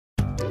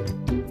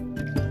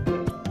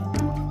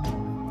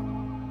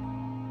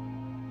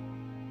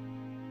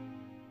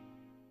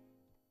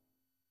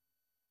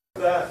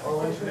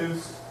I'll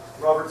introduce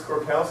Robert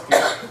Skorkowski.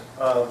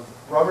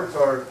 Robert's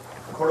our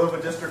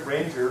Cordova District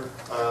Ranger.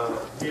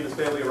 He and his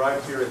family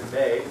arrived here in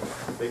May.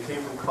 They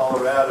came from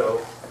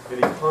Colorado,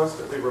 and he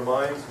constantly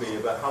reminds me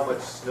about how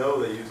much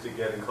snow they used to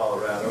get in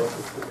Colorado,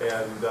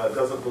 and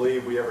doesn't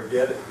believe we ever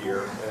get it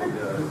here,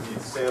 and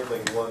he's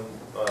sampling one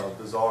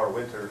bizarre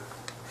winter.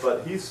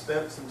 But he's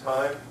spent some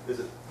time, is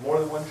it more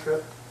than one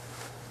trip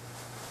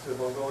to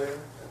Mongolia?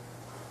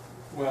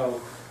 Well,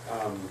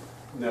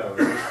 no,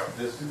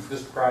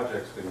 this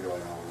project's been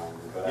going on longer,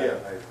 but yeah.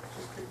 I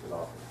just kicked it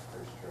off with the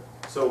first trip.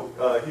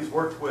 So he's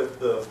worked with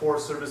the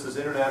Forest Service's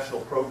international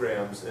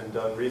programs and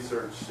done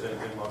research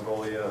in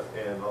Mongolia,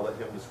 and I'll let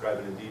him describe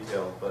it in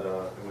detail, but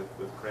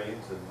with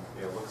cranes, and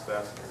it looks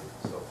fascinating.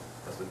 So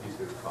that's what he's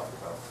here to talk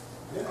about.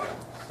 Yeah,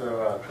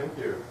 so thank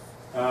you.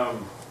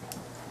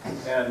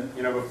 And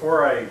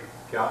before I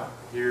got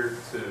here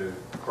to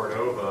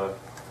Cordova,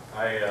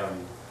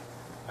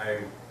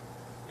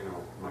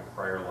 my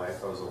prior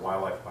life, I was a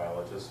wildlife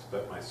biologist,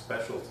 but my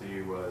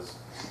specialty was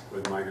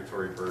with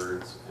migratory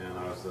birds, and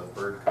I was the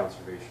bird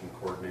conservation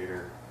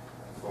coordinator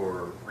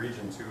for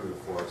Region 2 of the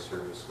Forest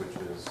Service, which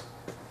is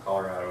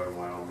Colorado and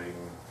Wyoming,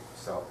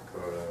 South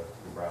Dakota,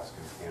 Nebraska,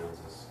 and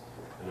Kansas.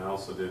 And I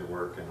also did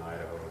work in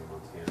Idaho and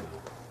Montana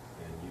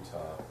and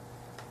Utah,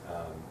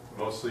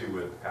 mostly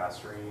with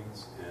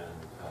passerines and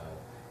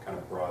kind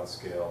of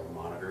broad-scale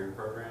monitoring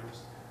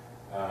programs.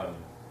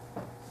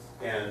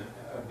 And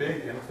a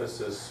big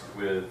emphasis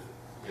with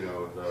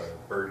the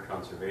bird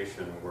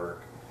conservation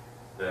work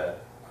that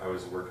I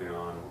was working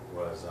on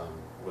was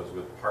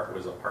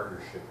a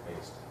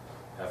partnership-based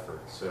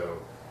effort.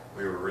 So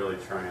we were really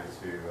trying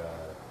to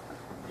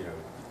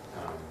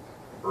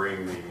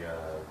bring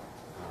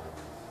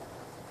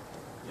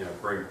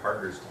bring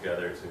partners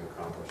together to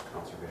accomplish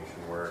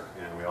conservation work,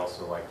 and we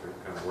also like to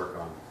kind of work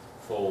on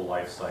full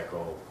life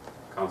cycle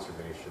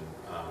conservation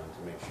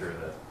to make sure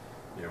that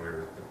we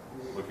were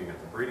looking at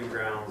the breeding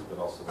grounds, but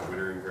also the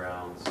wintering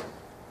grounds,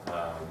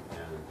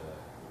 and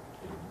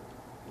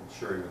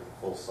ensuring that the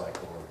full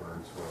cycle of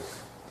birds was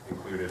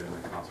included in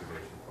the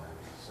conservation planning.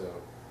 So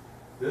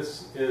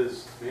this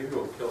is, maybe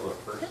we'll kill the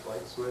first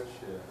light switch.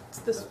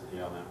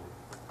 Yeah, on that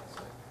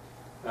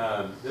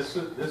one.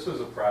 This was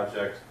a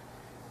project,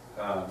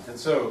 and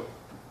so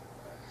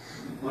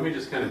let me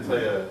just kind of tell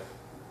you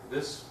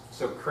this.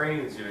 So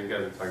cranes, you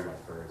guys are talking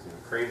about birds.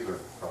 Cranes are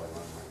probably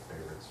one of my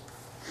favorites.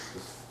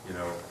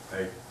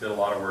 I did a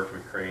lot of work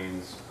with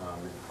cranes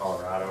in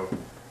Colorado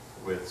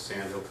with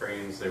sandhill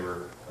cranes. They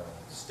were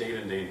state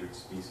endangered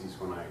species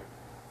when I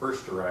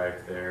first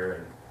arrived there,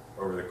 and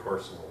over the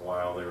course of a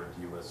while they were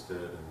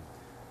delisted.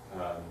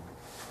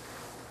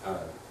 And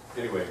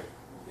anyway,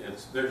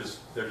 they're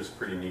just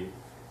pretty neat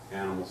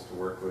animals to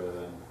work with.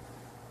 And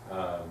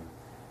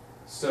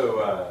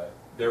so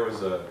there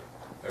was a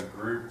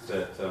group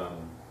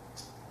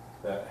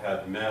that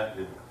had met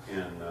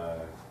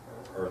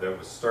or that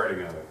was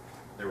starting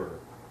they were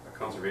a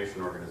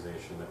conservation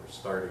organization that was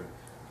starting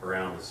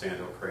around the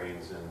sandhill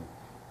cranes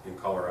in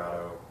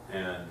Colorado,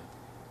 and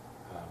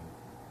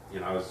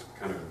I was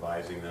kind of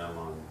advising them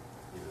on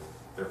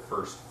their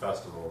first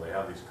festival. They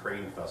have these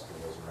crane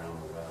festivals around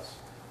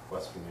the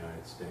western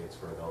United States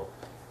where they'll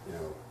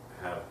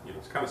have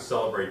to kind of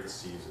celebrate the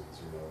seasons,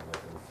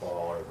 like in the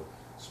fall or the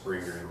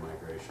spring during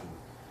migration.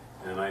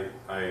 And I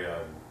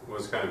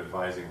was kind of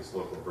advising this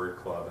local bird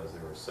club as they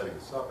were setting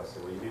this up. I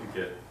said, well, you need to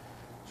get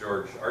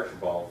George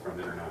Archibald from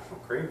the International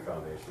Crane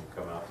Foundation to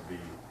come out to be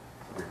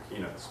your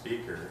keynote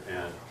speaker.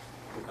 And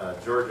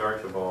George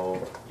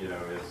Archibald,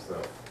 is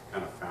the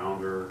kind of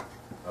founder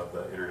of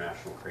the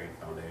International Crane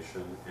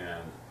Foundation,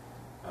 and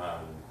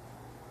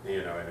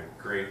and a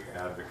great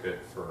advocate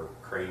for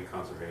crane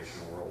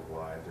conservation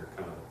worldwide. They're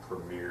kind of the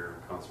premier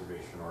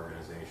conservation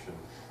organization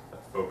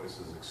that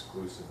focuses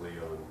exclusively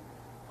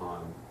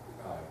on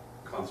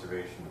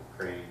conservation of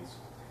cranes.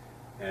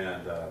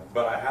 And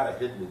but I had a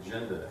hidden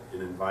agenda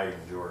in inviting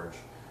George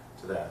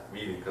to that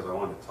meeting because I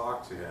wanted to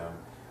talk to him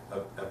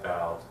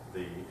about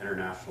the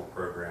international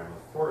program of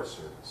the Forest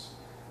Service.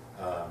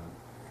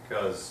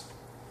 Because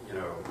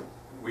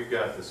we've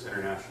got this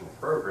international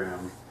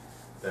program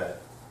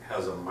that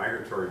has a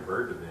migratory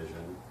bird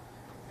division,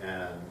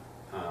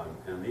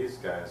 and these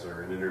guys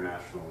are an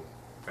international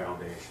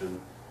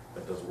foundation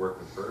that does work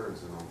with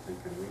birds, and I'm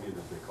thinking we needed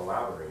to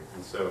collaborate.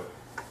 And so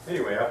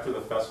anyway, after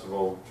the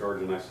festival,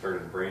 George and I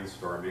started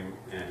brainstorming,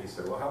 and he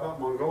said, well, how about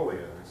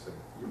Mongolia? And I said,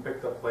 you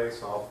pick the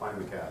place, I'll find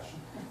the cash.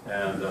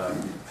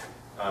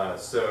 And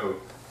so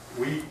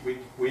we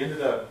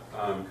ended up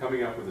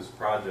coming up with this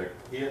project.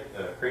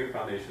 The Crane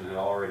Foundation had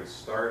already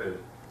started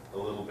a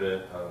little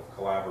bit of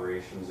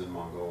collaborations in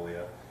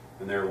Mongolia,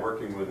 and they're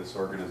working with this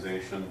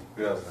organization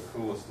who has the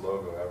coolest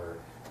logo ever,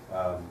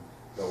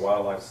 the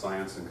Wildlife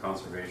Science and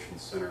Conservation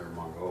Center in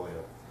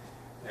Mongolia.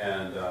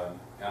 And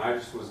I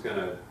just was going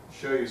to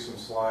show you some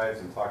slides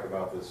and talk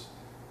about this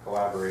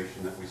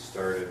collaboration that we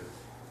started.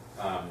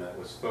 that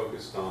was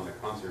focused on the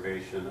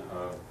conservation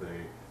of the,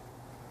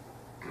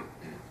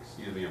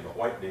 excuse me, of the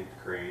white-naped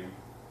crane,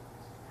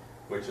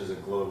 which is a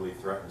globally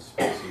threatened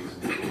species,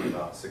 and there's only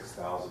about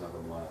 6,000 of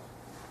them left.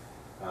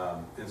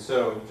 And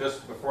so,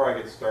 just before I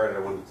get started, I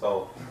want to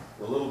tell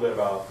a little bit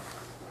about,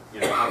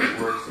 how this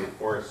works in the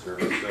Forest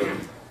Service. So,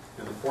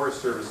 in the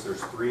Forest Service,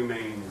 there's three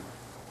main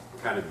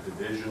kind of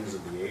divisions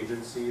of the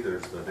agency.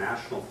 There's the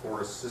National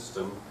Forest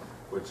System,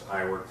 which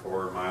I work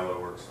for, Milo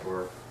works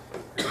for,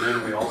 and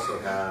then we also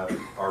have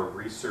our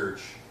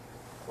research.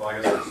 Well,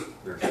 I guess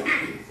there's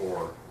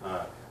four.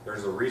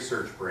 There's a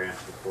research branch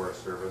of the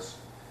Forest Service.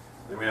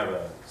 Then we have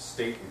a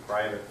state and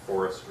private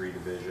forestry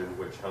division,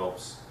 which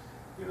helps,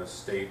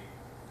 state,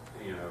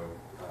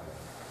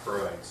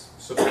 provides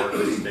support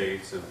to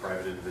states and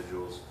private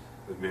individuals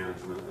with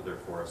management of their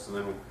forests. And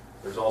then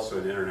there's also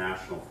an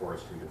international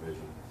forestry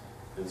division.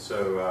 And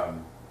so,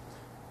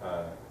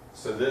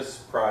 so this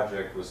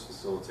project was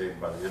facilitated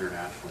by the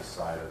international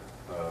side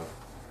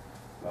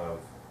of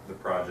the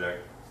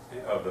project,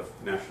 of the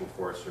National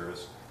Forest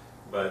Service.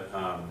 But,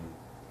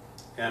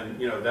 and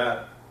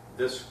that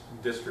this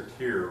district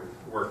here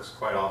works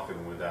quite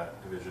often with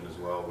that division as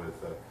well, with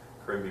the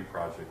Crimby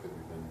project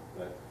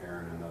that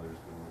Aaron and others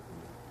have been working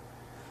with.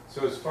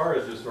 So as far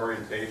as just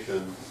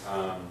orientation,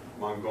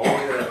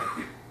 Mongolia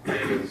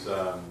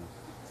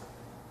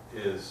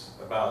is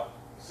about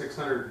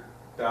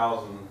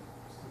 600,000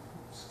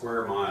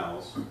 square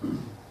miles,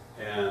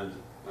 and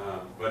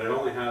but it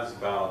only has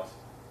about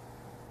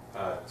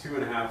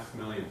 2.5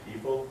 million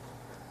people,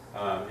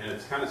 and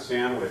it's kind of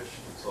sandwiched.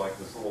 It's like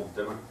this little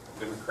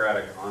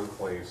democratic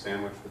enclave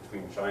sandwiched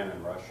between China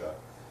and Russia.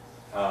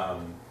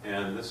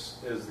 And this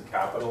is the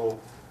capital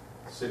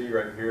city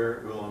right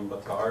here,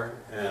 Ulaanbaatar,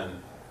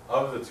 and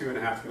of the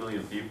 2.5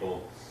 million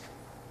people,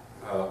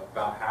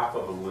 about half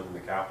of them live in the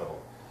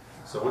capital.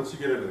 So once you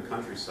get into the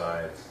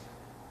countryside,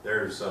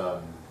 there's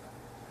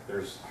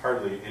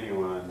hardly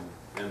anyone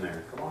in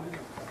there. Come on in.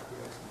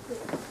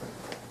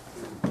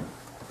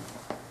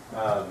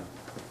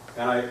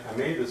 And I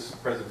made this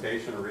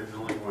presentation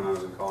originally when I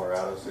was in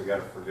Colorado, so you got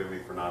to forgive me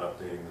for not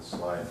updating this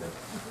slide.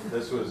 But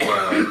this was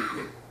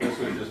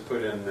just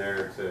put in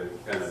there to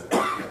kind of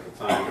at the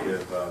time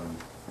give a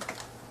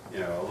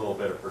little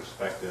bit of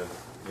perspective,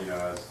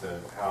 as to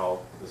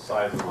how the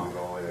size of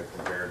Mongolia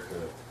compared to,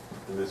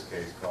 in this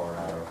case,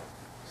 Colorado.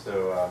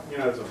 So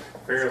it's a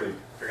fairly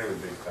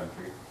big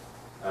country,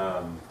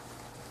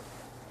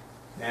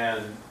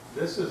 and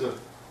this is a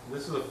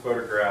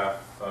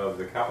photograph of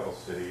the capital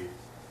city.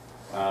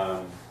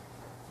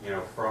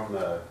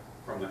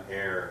 From the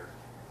air,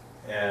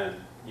 and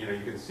you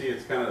can see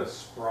it's kind of a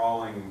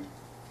sprawling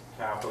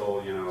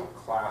capital,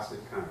 classic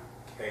kind of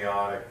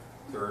chaotic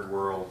third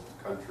world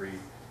country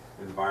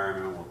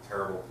environment with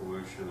terrible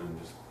pollution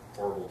and just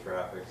horrible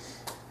traffic.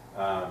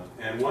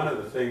 And one of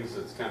the things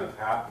that's kind of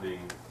happening,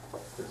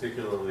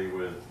 particularly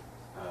with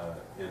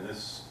in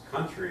this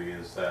country,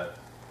 is that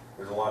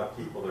there's a lot of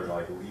people that are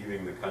like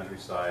leaving the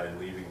countryside and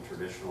leaving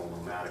traditional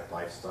nomadic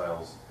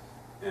lifestyles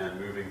and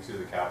moving to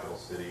the capital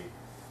city.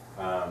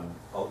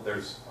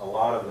 There's a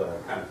lot of the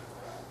kind of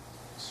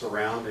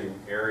surrounding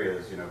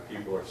areas,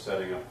 people are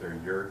setting up their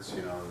yurts,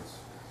 it's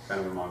kind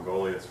of in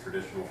Mongolia, it's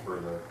traditional for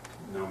the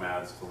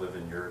nomads to live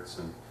in yurts,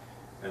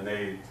 and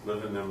they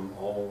live in them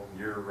all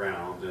year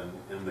round. And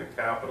in the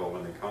capital,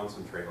 when they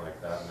concentrate like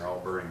that and they're all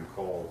burning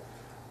coal,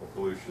 the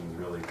pollution's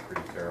really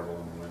pretty terrible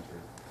in the winter.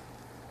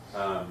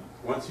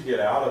 Once you get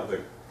out of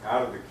the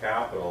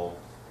capital,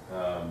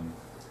 the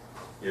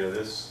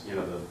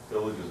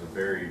villages are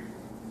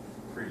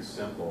pretty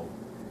simple.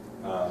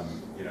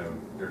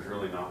 There's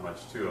really not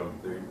much to them.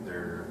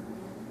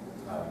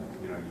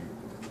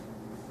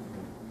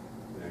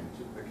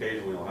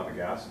 Occasionally you'll have a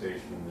gas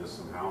station and just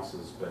some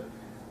houses, but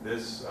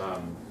this,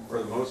 for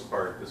the most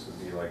part, this would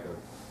be like a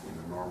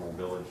normal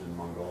village in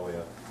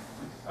Mongolia.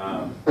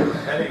 But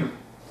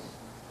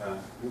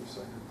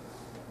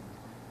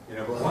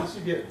once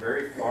you get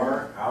very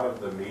far out of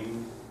the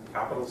main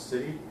capital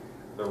city,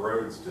 the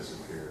roads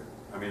disappear.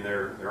 I mean,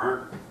 there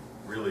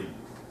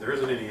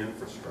isn't any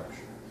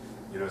infrastructure.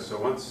 So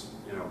once,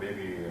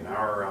 maybe an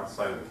hour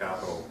outside of the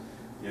capital,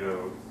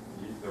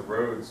 the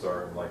roads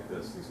are like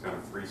these kind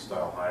of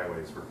freestyle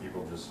highways where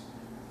people just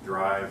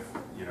drive,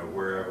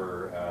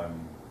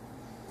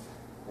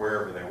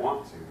 wherever they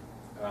want to.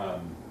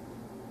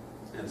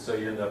 And so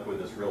you end up with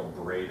this real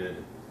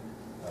braided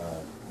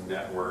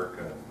network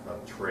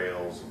of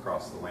trails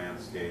across the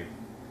landscape.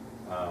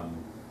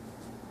 And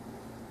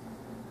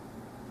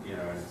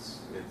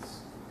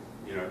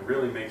it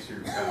really makes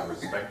you kind of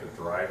respect the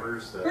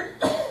drivers that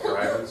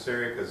drive in this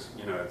area, because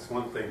it's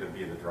one thing to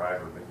be the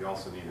driver, but you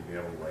also need to be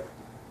able to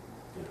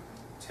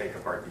take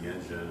apart the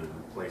engine and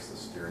replace the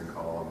steering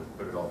column and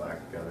put it all back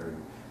together and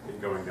get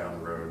going down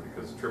the road,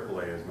 because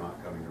AAA is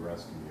not coming to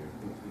rescue you.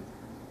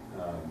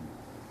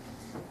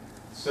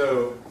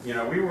 So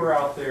we were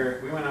out there.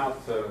 We went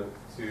out to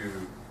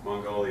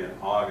Mongolia in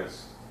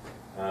August,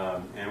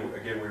 and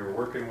again we were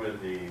working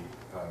with the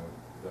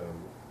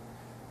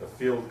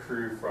field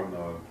crew from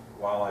the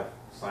Wildlife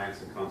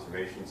Science and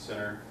Conservation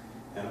Center,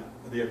 And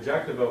the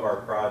objective of our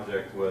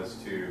project was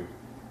to,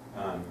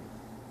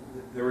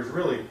 there was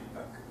really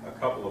a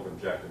couple of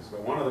objectives,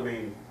 but one of the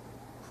main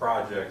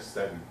projects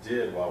that we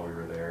did while we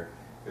were there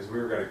is we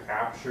were going to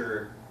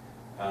capture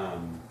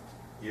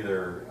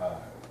either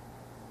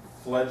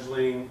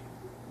fledgling,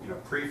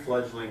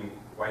 pre-fledgling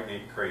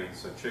white-naped cranes,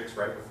 so chicks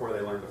right before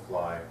they learn to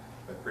fly,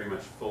 but pretty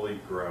much fully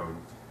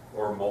grown,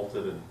 or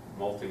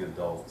molting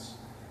adults.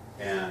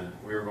 And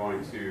we were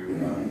going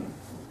to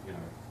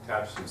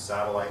attach some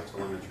satellite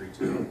telemetry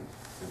to them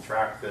and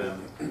track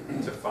them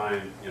to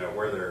find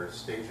where their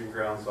staging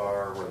grounds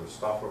are, where their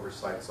stopover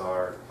sites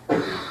are,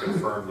 and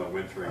confirm the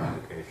wintering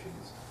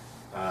locations.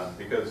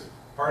 Because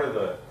part of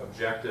the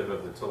objective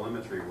of the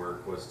telemetry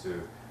work was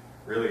to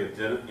really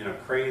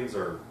cranes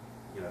are,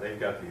 they've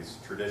got these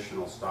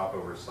traditional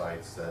stopover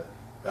sites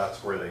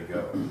that's where they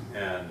go.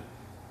 And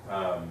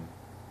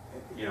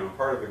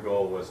part of the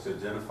goal was to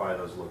identify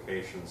those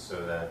locations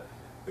so that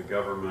the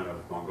government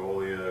of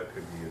Mongolia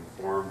could be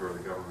informed, or the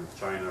government of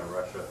China or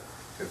Russia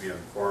could be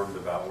informed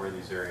about where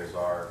these areas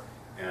are,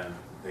 and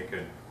they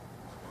could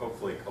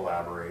hopefully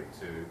collaborate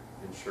to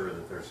ensure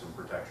that there's some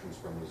protections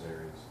from those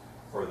areas,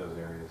 for those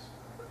areas.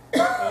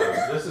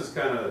 This is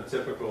kind of a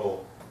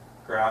typical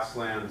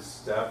grassland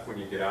steppe when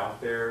you get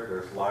out there.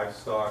 There's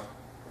livestock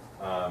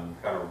kind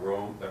of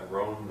roam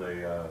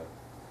the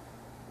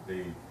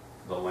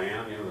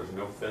land. There's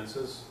no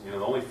fences. The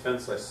only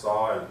fence I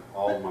saw in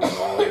all of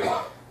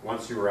Mongolia,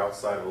 once you were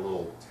outside of a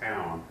little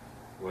town,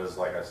 was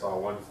like I saw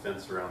one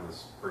fence around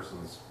this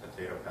person's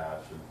potato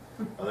patch, and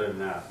other than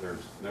that,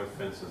 there's no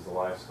fences. The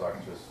livestock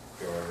just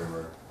go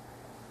everywhere.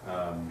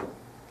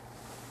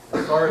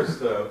 As far as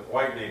the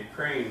white-naped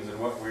cranes and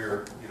what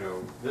we're,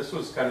 this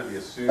was kind of the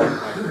assumed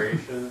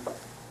migration,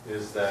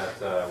 is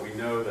that we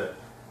know that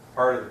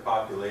part of the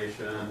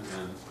population,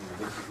 and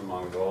this is the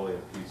Mongolia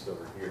piece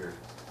over here,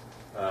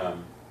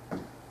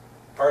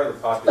 part of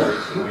the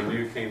population we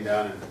knew came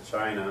down into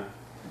China.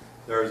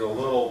 There's a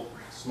little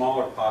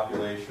smaller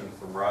population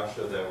from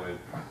Russia that would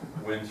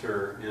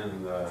winter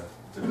in the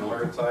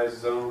demilitarized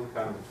zone,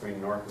 kind of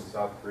between North and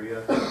South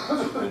Korea,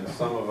 and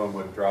some of them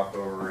would drop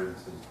over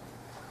into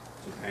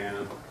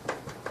Japan.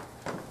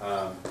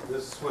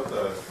 This is what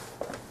the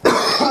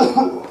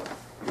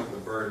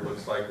bird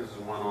looks like. This is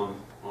one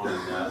on a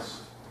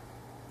nest.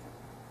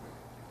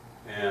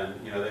 And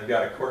they've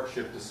got a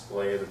courtship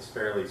display that's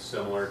fairly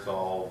similar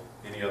to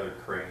any other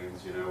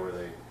cranes, where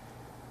they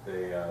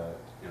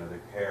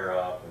pair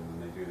up and then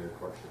they do their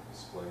courtship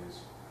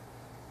displays.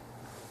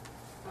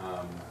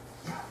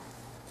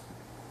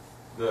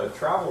 The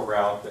travel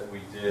route that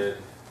we did,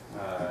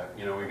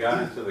 we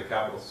got into the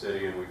capital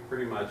city and we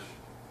pretty much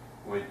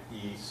went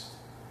east,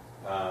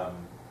 and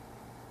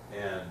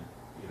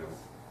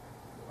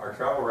our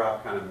travel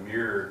route kind of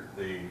mirrored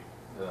the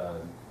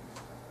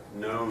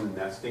known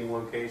nesting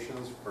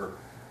locations for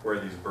where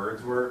these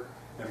birds were.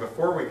 And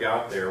before we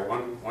got there,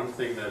 one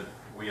thing that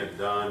we had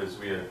done is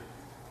the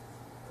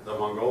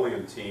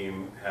Mongolian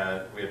team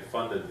we had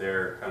funded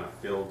their kind of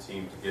field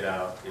team to get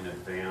out in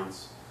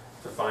advance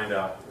to find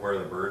out where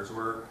the birds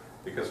were,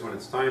 because when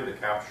it's time to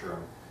capture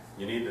them,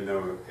 you need to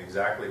know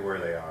exactly where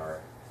they are,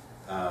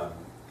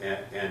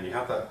 and you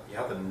have to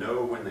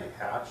know when they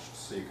hatched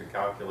so you can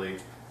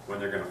calculate when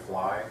they're going to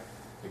fly.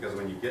 Because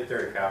when you get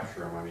there to capture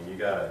them, you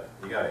gotta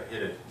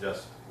hit it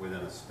just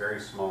within a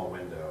very small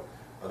window.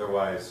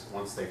 Otherwise,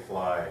 once they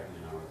fly,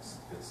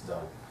 it's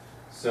done.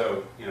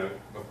 So,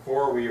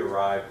 before we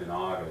arrived in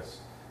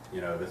August,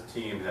 the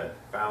team had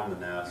found the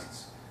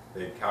nests.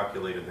 They had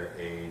calculated their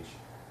age.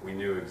 We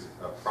knew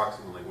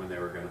approximately when the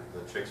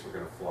chicks were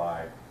gonna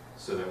fly,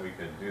 so that we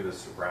could do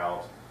this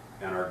route.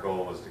 And our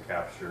goal was to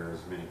capture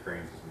as many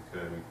cranes as we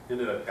could. We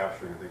ended up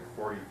capturing, I think,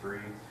 43,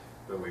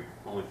 but we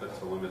only put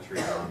telemetry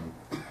on,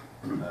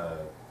 I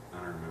don't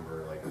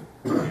remember, like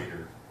 8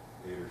 or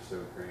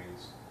so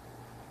cranes.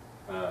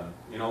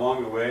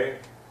 Along the way,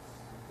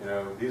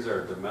 these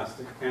are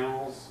domestic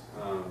camels.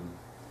 I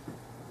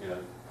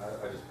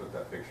just put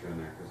that picture in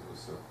there because it was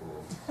so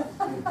cool.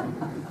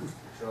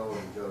 Joe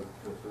and Joe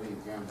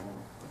camel.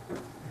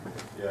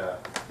 Yeah,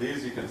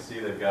 these you can see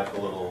they've got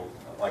the little,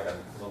 like a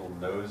little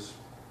nose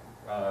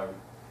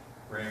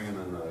ring and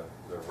then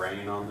the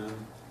rein on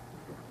them.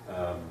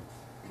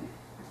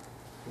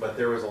 But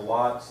there was a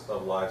lot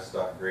of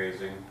livestock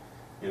grazing.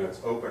 It's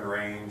open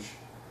range,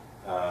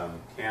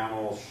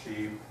 camels,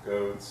 sheep,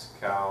 goats,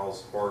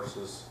 cows,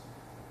 horses.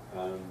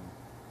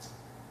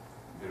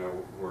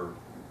 We're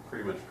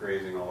pretty much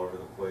grazing all over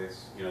the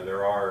place.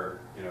 There are,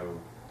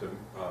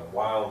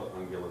 wild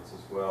ungulates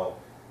as well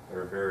that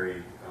are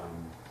very,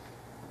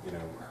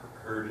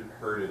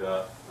 herded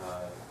up,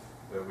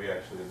 but we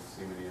actually didn't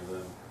see many of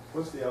them.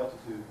 What's the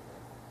altitude?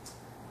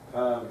 I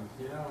don't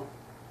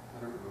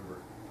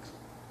remember.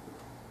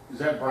 Is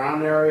that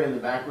brown area in the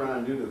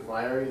background due to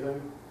fire or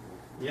anything?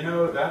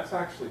 That's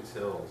actually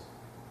tills,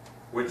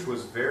 which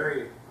was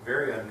very,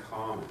 very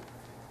uncommon.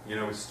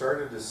 We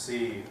started to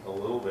see a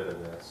little bit of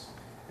this,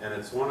 and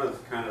it's one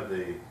of kind of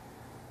the,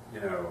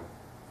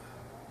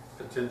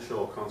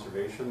 potential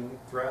conservation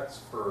threats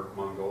for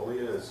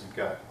Mongolia is you've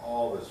got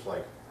all this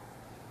like,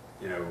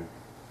 you know,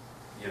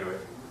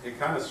 it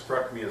kind of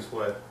struck me as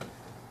what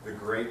the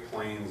Great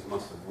Plains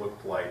must have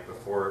looked like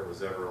before it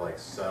was ever like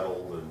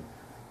settled and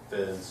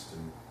fenced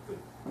and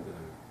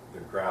the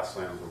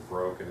grasslands were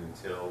broken and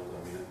tilled.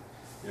 I mean,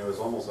 it was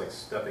almost like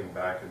stepping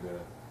back into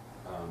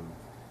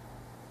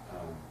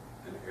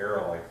an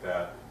era like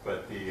that.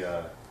 But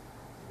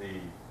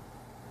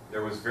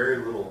there was very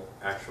little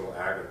actual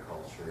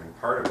agriculture, and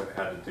part of it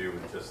had to do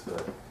with just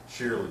the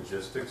sheer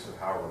logistics of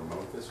how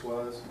remote this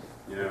was,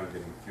 and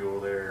getting fuel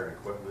there and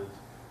equipment.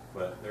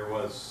 But there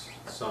was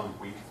some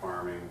wheat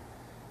farming,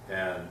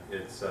 and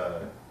it's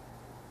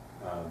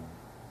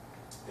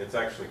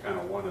actually kind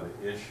of one of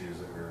the issues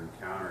that we were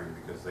encountering,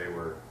 because they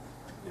were,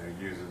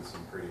 using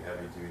some pretty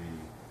heavy-duty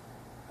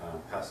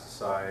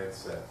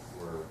pesticides that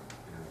were,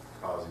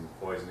 causing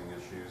poisoning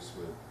issues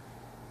with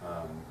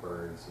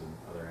birds and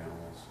other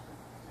animals,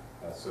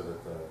 so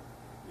that the,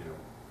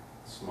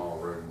 small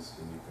rodents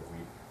didn't eat the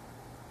wheat.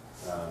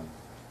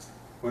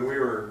 When we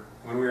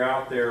were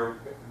out there,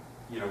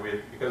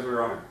 because we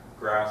were on a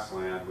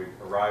grassland, we'd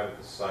arrive at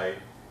the site,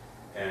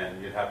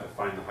 and you'd have to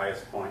find the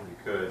highest point you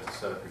could to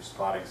set up your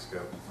spotting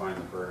scope to find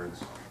the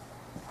birds.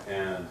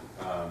 And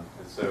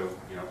so,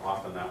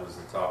 often that was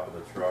the top of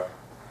the truck.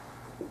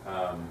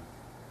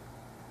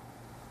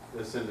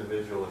 This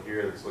individual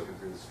here that's looking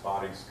through the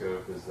spotting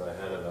scope is the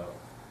head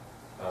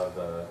of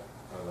the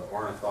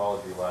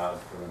ornithology lab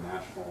for the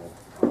National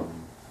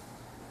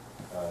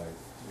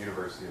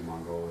University of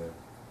Mongolia.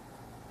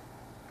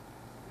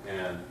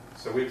 And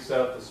so we'd set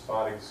up the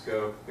spotting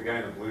scope. The guy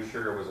in the blue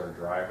shirt was our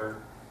driver,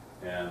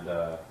 and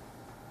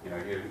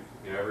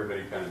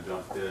everybody kind of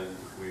jumped in.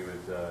 We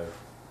would,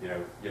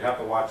 you'd have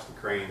to watch the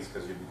cranes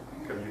because you'd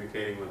be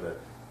communicating with the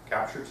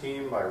capture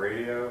team by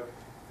radio,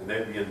 and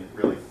they'd be in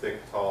really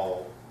thick,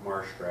 tall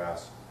marsh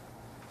grass.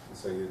 And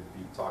so you'd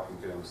be talking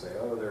to them and say,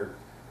 oh, the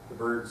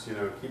birds,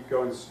 keep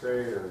going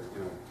straight, or,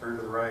 turn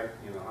to the right,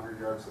 100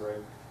 yards to the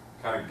right,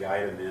 kind of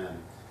guide them in.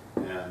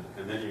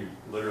 And then you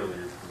literally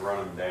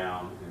run them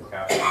down and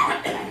capture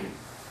them.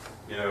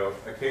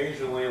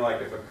 Occasionally,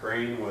 like if a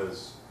crane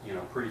was,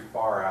 pretty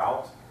far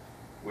out,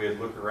 we'd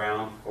look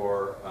around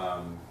for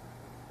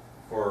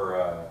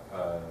a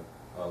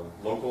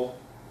local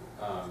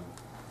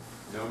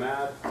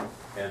nomad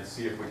and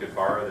see if we could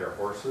borrow their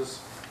horses.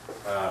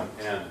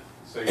 And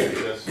so you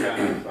just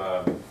kind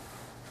of,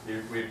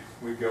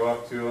 we'd go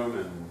up to them,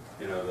 and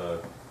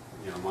the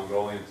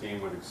Mongolian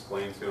team would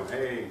explain to them,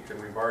 hey,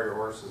 can we borrow your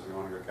horses? We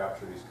want to go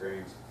capture these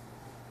cranes.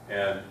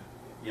 And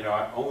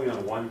only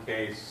on one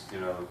case,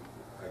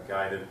 a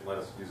guy didn't let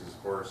us use his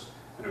horse,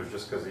 and it was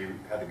just because he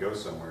had to go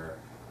somewhere.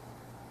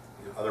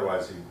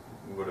 Otherwise, he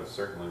would have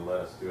certainly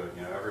let us do it.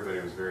 Everybody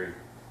was very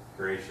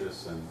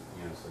gracious, and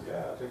said,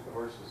 yeah, I'll take the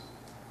horses.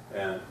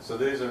 And so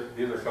these are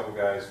a couple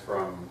guys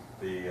from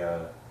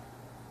the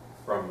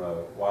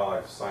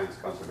Wildlife Science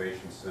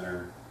Conservation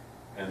Center,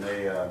 and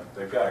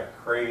they've got a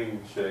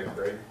crane chick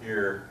right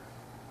here.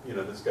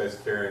 This guy's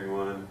carrying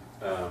one.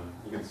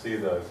 You can see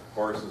the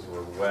horses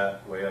were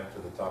wet way up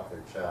to the top of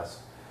their chest.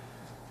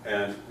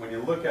 And when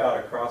you look out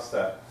across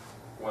that,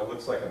 what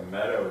looks like a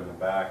meadow in the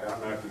back, I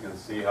don't know if you can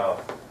see how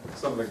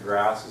some of the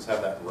grasses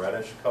have that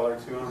reddish color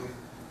to them,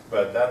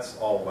 but that's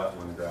all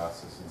wetland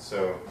grasses. And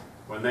so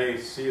when they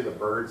see the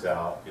birds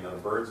out, the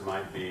birds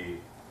might be,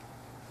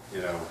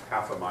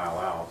 half a mile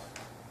out,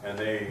 and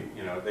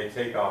they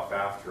take off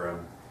after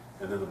them,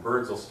 and then the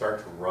birds will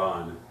start to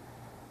run.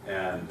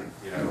 And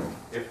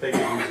if they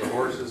can use the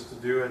horses to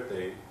do it,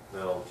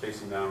 they'll chase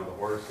them down with the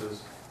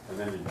horses, and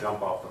then you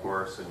jump off the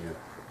horse and you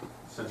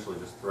essentially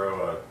just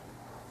throw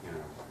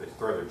they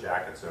throw their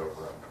jackets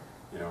over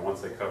them.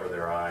 Once they cover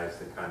their eyes,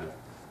 they kind of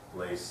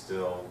lay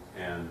still,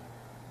 and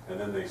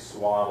then they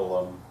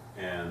swaddle them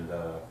and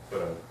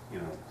put a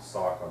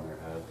sock on their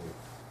head to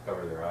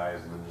cover their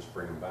eyes, and then just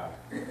bring them back.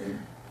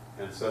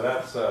 And so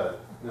that's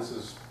this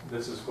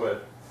is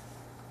what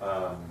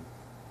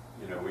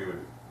we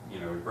would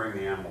we bring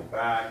the animal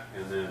back,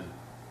 and then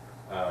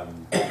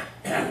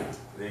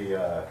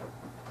the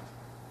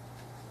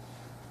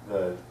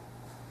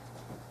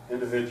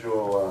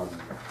individual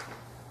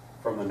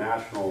from the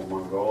National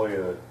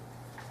Mongolia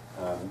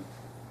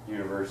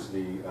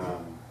University,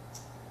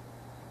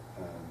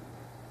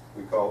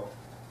 we call,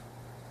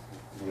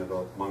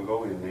 the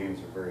Mongolian names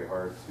are very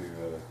hard to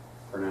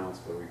pronounce,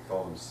 but we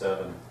call them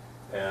Seven,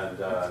 and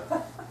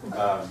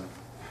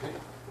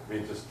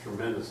just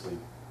tremendously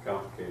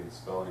complicated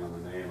spelling on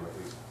the name, or at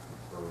least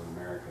for an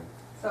American.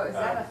 So is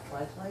that a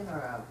fledgling or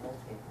a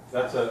molting?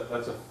 That's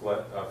a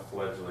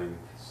fledgling.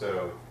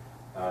 So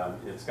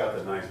it's got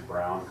the nice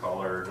brown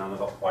color, none of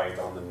the white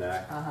on the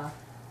neck.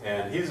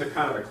 And he's a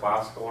kind of a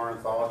classical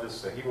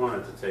ornithologist, so he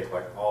wanted to take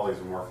like all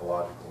these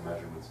morphological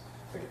measurements,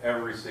 like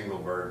every single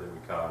bird that we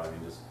caught. I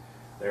mean, just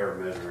they were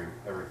measuring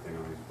everything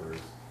on these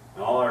birds.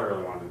 And all I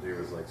really wanted to do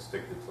was like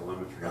stick the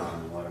telemetry on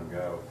them and let them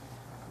go.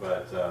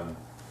 But the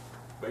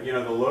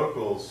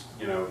locals,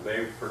 they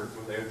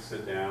would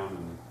sit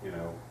down and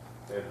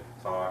they'd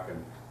talk,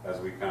 and as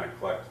we kind of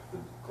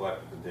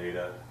collected the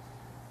data.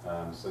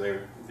 So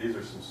these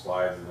are some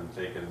slides of them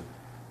taking,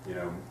 you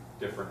know,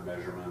 different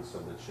measurements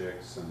of the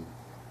chicks and,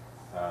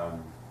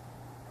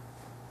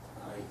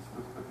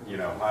 you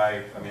know,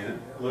 height. I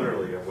mean,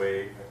 literally a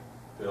weight,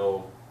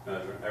 build,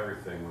 measure,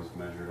 everything was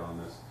measured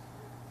on this.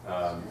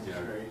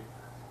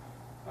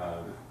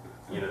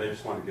 You know, they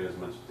just wanted to get as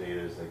much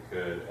data as they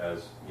could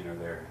as, you know,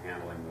 they're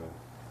handling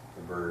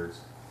the birds.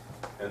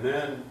 And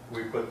then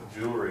we put the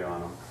jewelry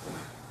on them.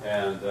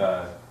 And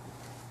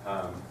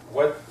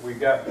what we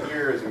got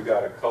here is we've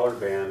got a color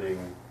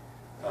banding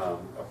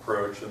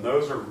approach. And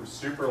those are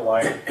super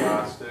light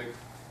plastic.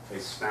 They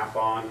snap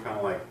on kind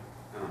of like,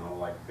 I don't know,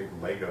 like big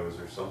Legos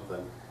or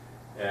something.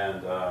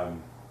 And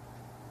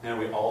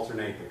we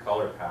alternate the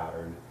color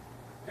pattern.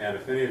 And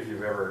if any of you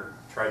have ever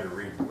tried to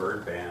read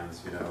bird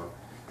bands, you know,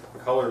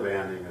 color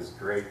banding is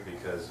great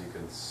because you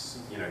can see,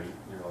 you know,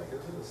 you're like,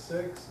 is it a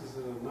 6? Is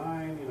it a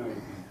 9? You know,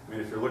 I mean,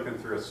 if you're looking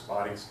through a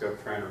spotting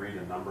scope trying to read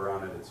a number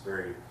on it,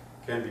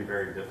 can be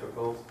very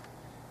difficult.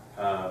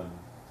 You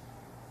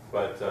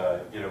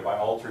know, by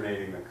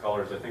alternating the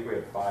colors, I think we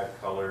had 5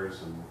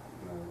 colors, and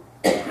you know,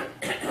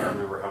 I don't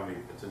remember how many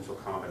potential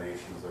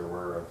combinations there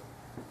were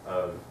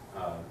of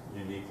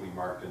uniquely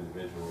marked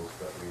individuals,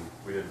 but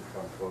we didn't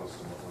come close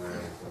to what we were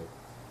able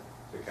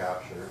to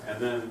capture. And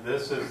then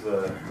this is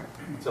the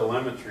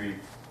telemetry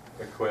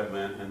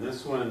equipment, and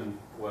this one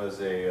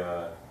was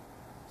a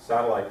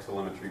satellite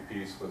telemetry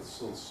piece with a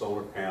little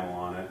solar panel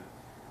on it.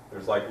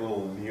 There's like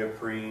little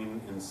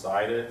neoprene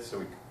inside it, so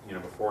we, you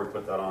know, before we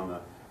put that on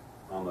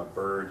the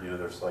bird, you know,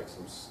 there's like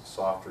some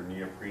softer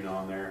neoprene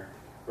on there.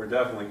 We're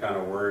definitely kind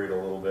of worried a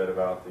little bit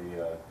about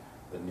the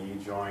knee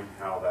joint,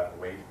 how that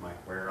weight might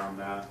wear on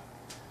that.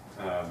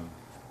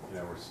 You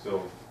know, we're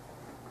still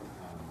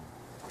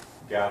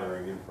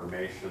gathering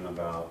information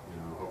about, you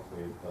know,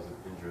 hopefully it doesn't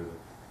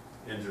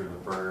injure the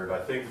bird. I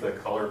think the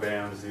color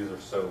bands, these are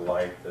so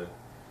light that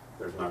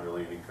there's not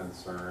really any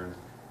concern.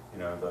 You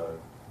know,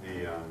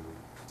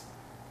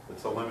 the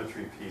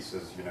telemetry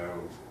pieces, you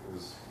know,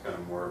 is kind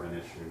of more of an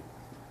issue.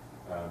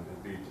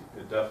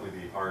 It'd definitely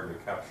be hard to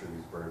capture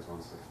these birds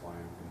once they're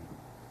flying.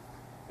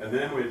 And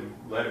then we'd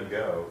let them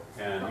go.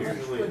 And How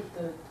usually, much would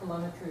the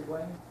telemetry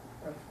weigh?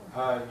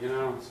 you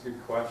know, it's a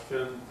good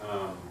question.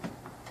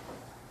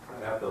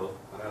 I'd have to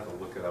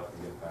look it up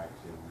and get back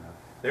to you on that.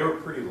 They were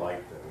pretty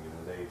light though, you know.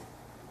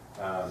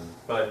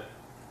 But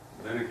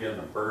then again,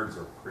 the birds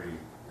are pretty.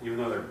 Even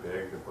though they're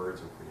big, the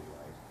birds are pretty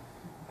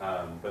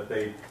light. But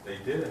they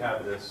did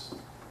have this,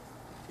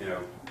 you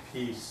know,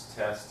 piece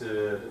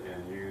tested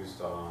and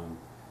used on.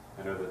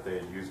 I know that they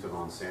had used them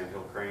on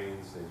sandhill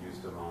cranes. They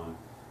used them on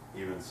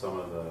even some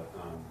of the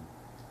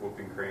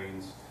whooping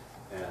cranes,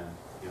 and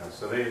you know,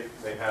 so they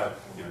have,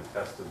 you know,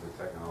 tested the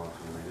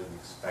technology, and they didn't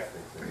expect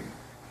it to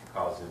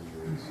cause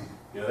injuries.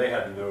 You know, they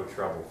had no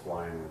trouble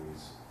flying with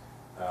these.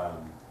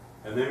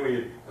 And then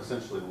we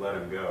essentially let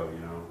them go. You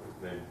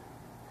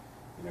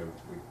know,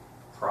 we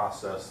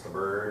process the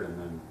bird and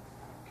then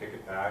kick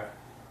it back,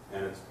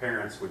 and its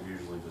parents would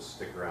usually just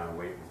stick around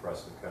waiting for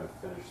us to kind of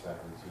finish that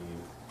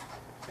routine.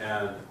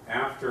 And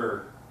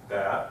after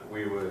that,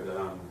 we would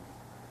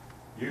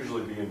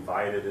usually be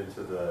invited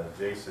into the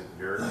adjacent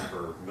yurt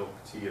for milk,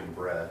 tea, and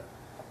bread.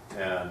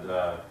 And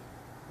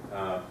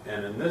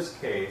in this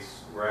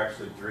case, we're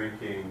actually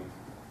drinking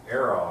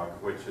arog,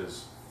 which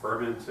is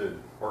fermented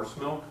horse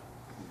milk.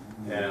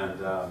 And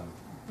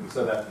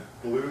so that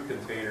blue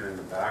container in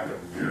the back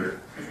of the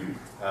yurt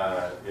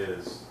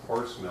is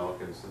horse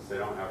milk, and since they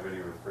don't have any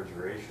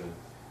refrigeration,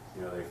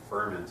 you know, they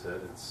ferment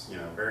it. It's, you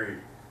know, very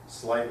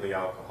slightly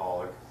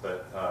alcoholic,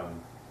 but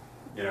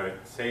you know, it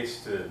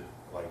tasted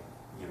like,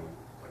 you know,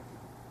 like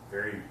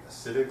very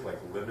acidic, like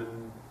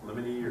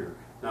lemony, or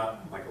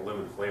not like a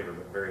lemon flavor,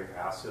 but very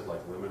acid,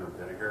 like lemon or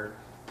vinegar.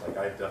 Like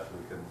I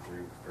definitely couldn't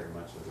drink very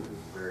much of it. It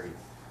was very,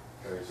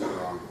 very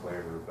strong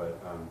flavor,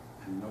 but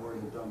nowhere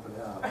to dump it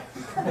out.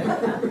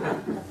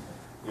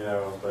 you know,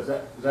 but Is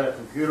that a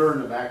computer in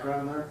the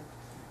background there?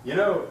 you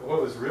know,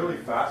 what was really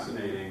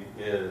fascinating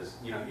is,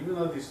 you know, even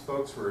though these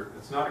folks were,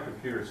 it's not a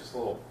computer, it's just a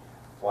little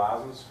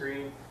plasma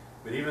screen,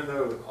 but even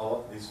though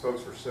all these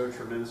folks were so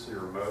tremendously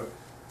remote,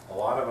 a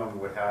lot of them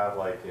would have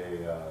like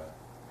a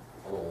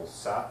little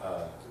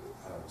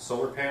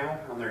solar panel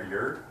on their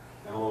yurt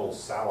and a little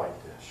satellite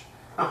dish.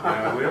 You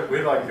know,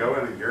 we'd like go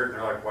in a yurt and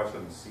they're like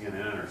watching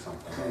CNN or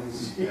something,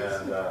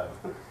 and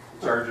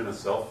charging a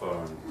cell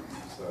phone.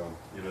 So,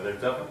 you know, they're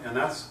definitely, and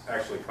that's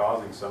actually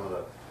causing some of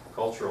the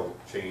cultural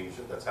change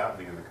that's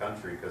happening in the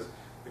country, because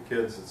the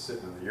kids that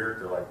sit in the yurt,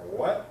 they're like,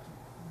 what?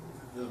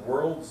 The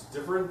world's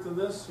different than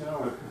this? You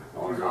know, I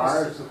want to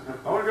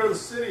go to the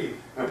city.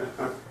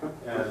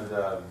 And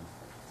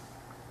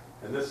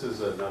this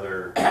is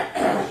another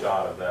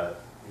shot of that.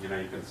 You know,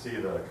 you can see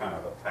the kind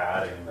of the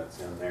padding that's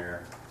in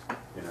there.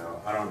 You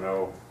know, I don't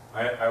know.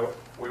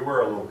 We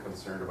were a little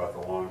concerned about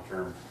the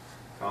long-term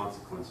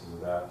consequences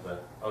of that,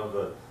 but of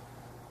the,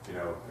 you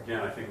know,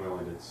 again, I think we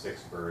only did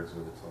 6 birds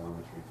with a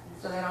telemetry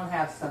piece. So they don't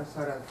have some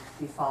sort of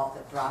default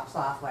that drops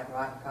off like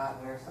rotten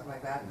cotton or something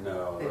like that?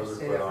 No, They those just are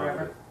stay put there on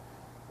forever?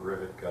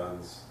 rivet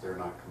guns, they're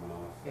not coming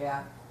off.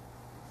 Yeah.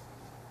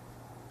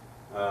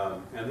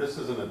 And this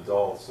is an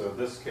adult, so in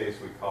this case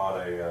we caught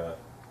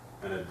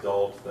an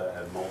adult that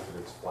had molted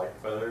its flight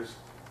feathers.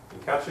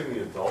 And catching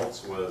the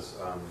adults was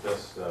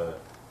just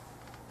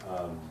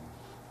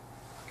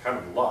kind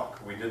of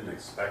luck. We didn't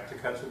expect to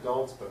catch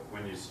adults, but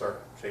when you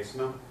start chasing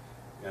them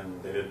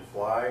and they didn't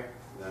fly,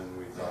 then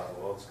we thought,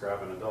 well, let's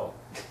grab an adult.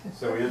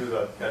 So we ended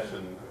up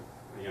catching,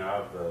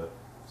 out of the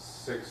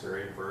 6 or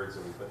 8 birds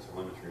that we put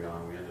telemetry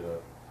on, we ended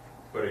up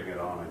putting it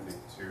on, I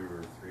think, 2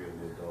 or 3 of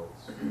the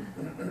adults.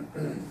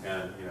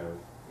 And,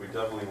 we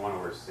definitely want to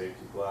wear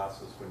safety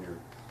glasses when you're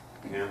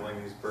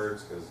handling these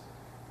birds because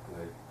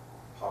they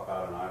pop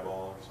out an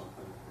eyeball or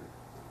something if you're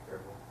not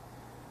careful.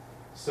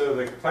 So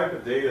the type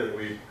of data that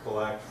we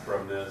collect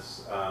from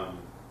this,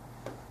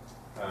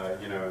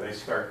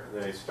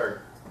 they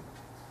start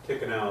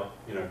kicking out,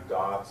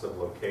 dots of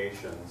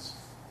locations.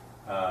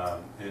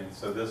 And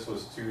so this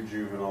was 2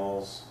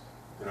 juveniles,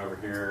 and over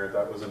here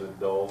that was an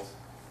adult,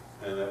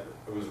 and it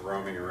was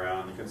roaming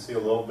around. You can see a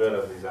little bit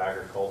of these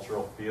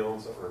agricultural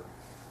fields that were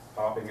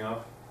popping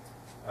up.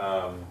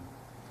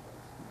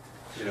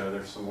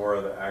 There's some more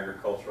of the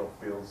agricultural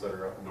fields that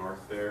are up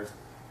north there.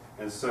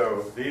 And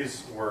so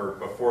these were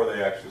before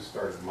they actually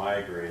started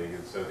migrating,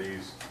 and so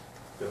these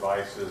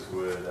devices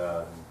would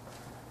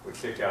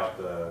kick out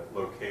the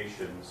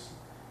locations.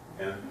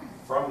 And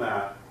from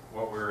that,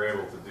 what we were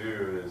able to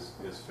do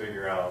is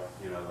figure out,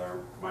 their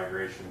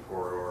migration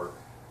corridor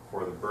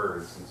for the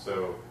birds. And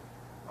so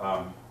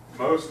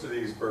most of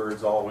these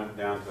birds all went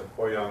down to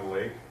Poyang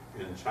Lake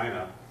in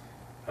China,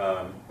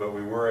 but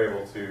we were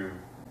able to,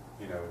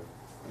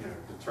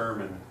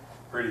 determine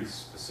pretty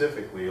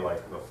specifically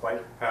like the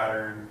flight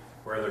pattern,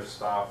 where they're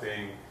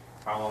stopping,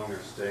 how long they're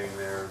staying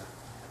there.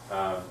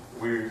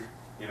 We,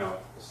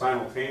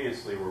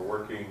 simultaneously we're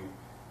working.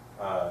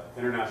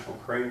 International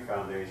Crane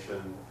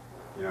Foundation,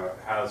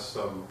 has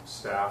some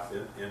staff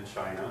in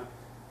China,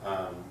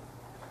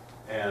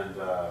 and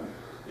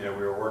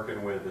we were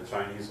working with the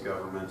Chinese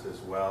government as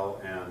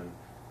well, and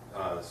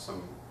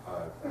some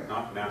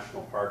not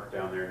national park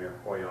down there near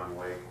Poyang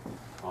Lake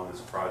on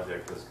this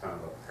project as kind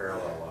of a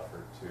parallel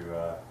effort to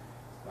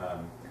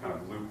kind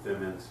of loop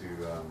them into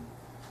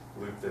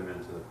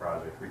the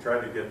project. We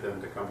tried to get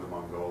them to come to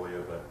Mongolia,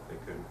 but they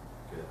couldn't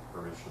get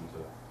permission to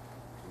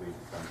leave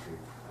the country.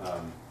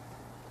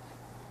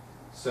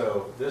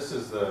 So this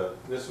was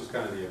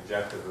kind of the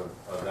objective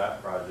of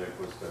that project,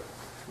 was to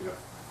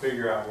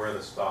figure out where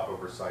the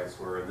stopover sites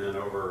were, and then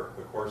over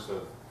the course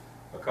of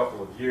a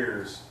couple of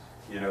years,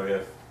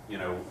 if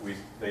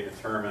they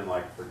determine,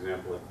 like, for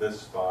example, if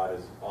this spot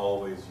is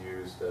always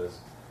used as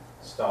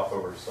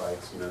stopover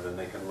sites, then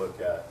they can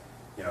look at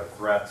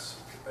threats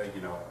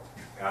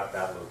at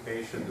that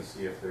location to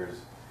see if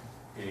there's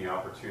any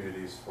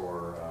opportunities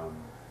for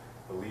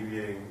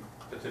alleviating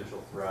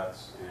potential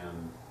threats,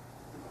 and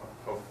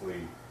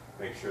hopefully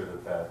make sure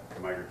that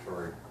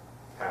migratory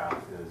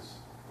path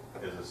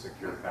is a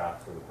secure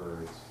path for the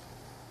birds.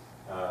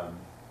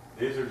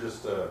 These are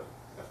just a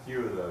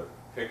few of the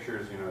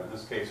pictures. In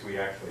this case, we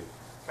actually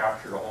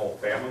captured a whole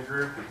family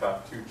group. We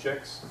caught 2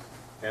 chicks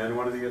and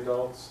one of the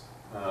adults.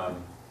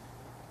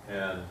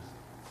 And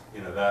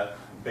that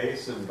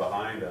basin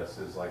behind us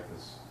is like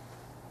this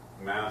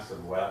massive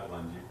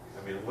wetland.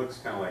 It looks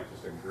kind of like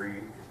just a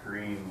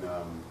green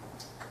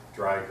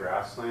dry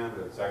grassland,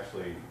 but it's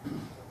actually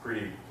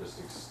pretty just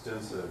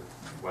extensive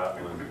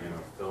wetland,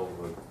 filled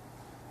with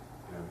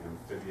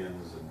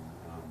amphibians and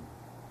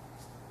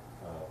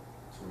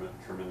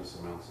tremendous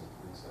amounts of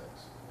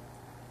insects.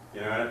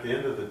 And at the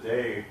end of the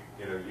day,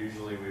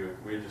 usually we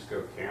would just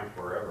go camp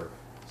wherever.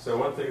 So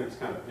one thing that's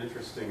kind of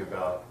interesting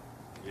about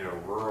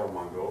rural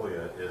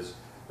Mongolia is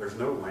there's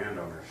no land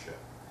ownership.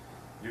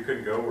 You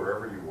can go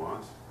wherever you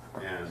want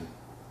and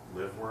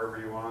live wherever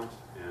you want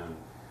and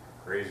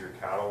graze your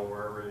cattle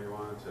wherever you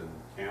want and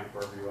camp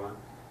wherever you want.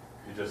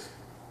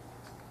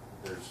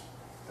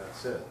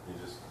 That's it. You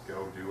just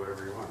go do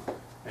whatever you want.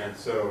 And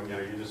so,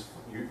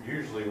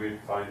 usually we'd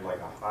find like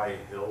a high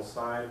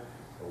hillside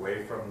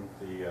away from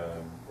the,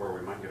 where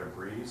we might get a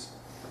breeze.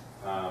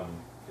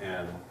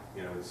 And,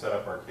 we'd set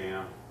up our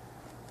camp,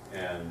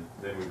 and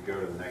then we'd go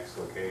to the next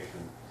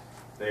location.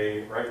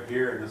 Right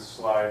here in this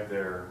slide,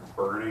 they're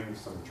burning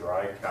some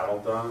dry cattle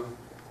dung,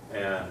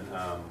 and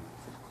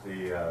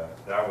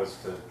that was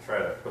to try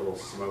to put a little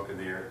smoke in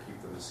the air to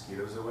keep the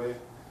mosquitoes away.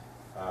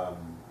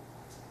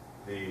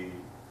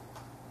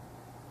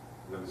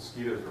 The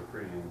mosquitoes were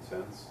pretty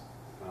intense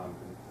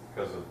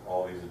because of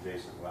all these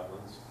adjacent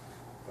wetlands,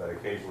 but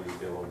occasionally you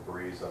get a little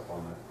breeze up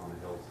on the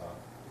hilltop.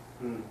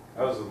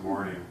 That was the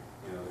morning,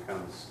 the kind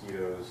of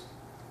mosquitoes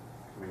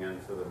coming in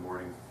for the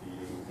morning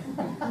feeding.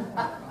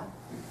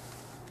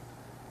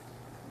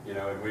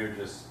 And we would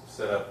just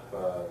set up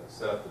the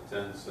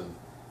tents, and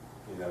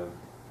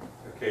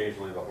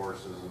occasionally the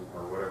horses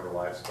or whatever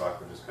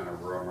livestock would just kind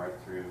of roam right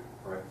through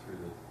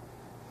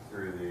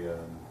the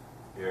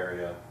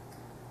area.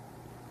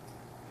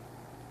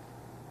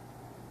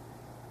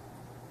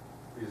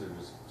 These are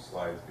just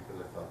slides because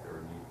I thought they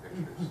were neat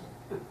pictures.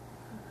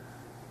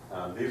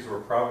 These were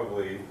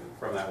probably,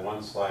 from that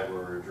one slide where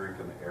we were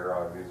drinking the air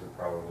out, these are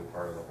probably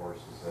part of the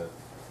horses that,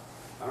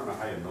 I don't know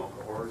how you milk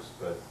a horse,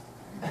 but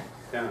I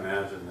can't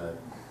imagine that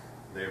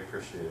they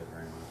appreciate it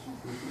very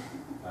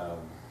much.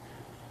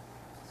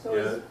 So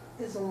Yeah.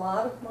 is a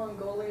lot of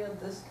Mongolia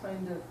this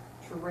kind of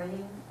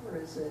terrain, or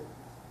is it?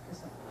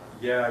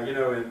 Yeah, you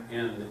know,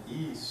 in the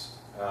east,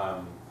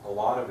 a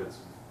lot of it's,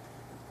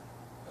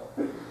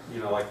 you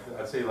know, like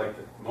I'd say, like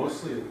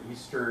mostly the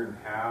eastern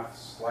half,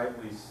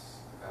 slightly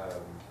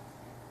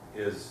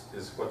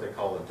is what they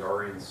call the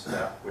Darian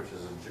Steppe, which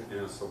is you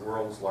know, it's the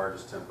world's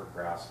largest temperate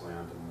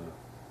grassland and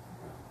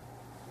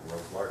the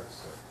world's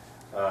largest.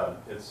 So,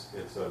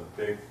 it's a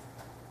big,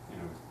 you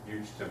know,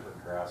 huge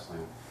temperate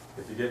grassland.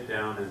 If you get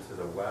down into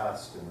the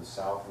west, in the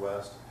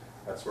southwest,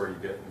 that's where you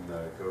get in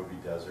the Gobi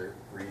Desert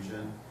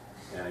region,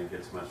 and it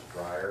gets much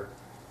drier.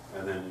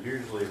 And then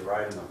usually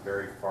right in the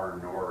very far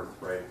north,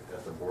 right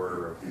at the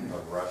border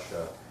of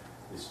Russia,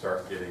 you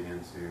start getting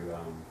into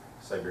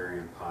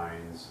Siberian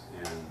pines,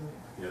 and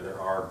you know, there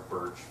are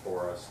birch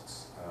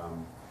forests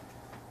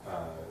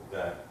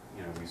that,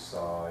 you know, we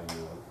saw, you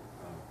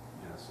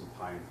know, some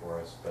pine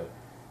forests, but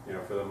you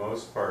know, for the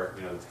most part,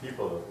 you know, the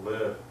people that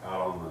live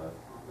out on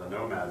the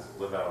nomads that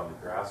live out on the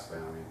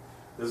grassland, I mean,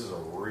 this is a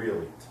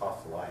really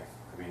tough life.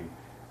 I mean,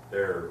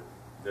 they're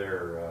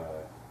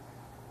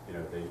you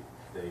know,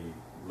 they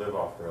live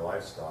off their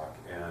livestock,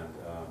 and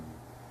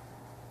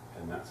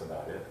that's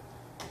about it.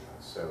 You know,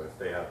 so if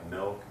they have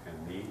milk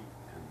and meat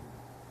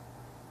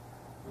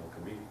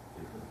and meat,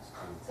 you know, it's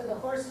kind So the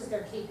horses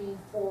they're keeping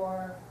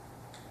for,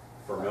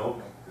 for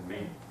milk and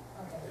meat.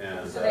 okay,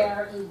 And, so they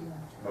are eating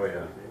them. Oh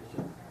yeah,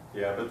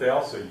 yeah, but they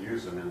also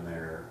use them in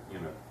their, you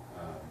know,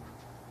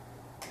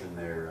 in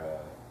their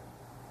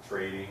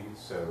trading.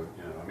 So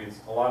you know, I mean,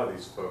 a lot of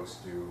these folks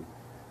do.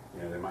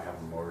 You know, they might have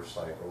a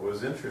motorcycle. It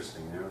was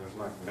interesting. You know, there's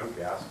no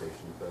gas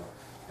stations, but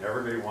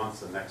everybody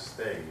wants the next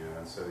thing. You know,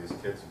 and so these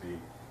kids would be,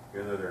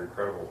 even though they're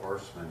incredible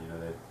horsemen, you know,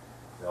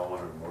 they all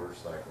wanted a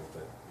motorcycle,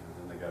 but you know,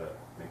 then they got to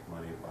make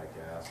money to buy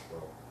gas.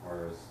 Well,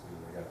 whereas you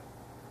know, they got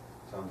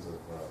tons of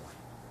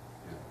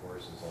you know,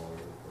 horses all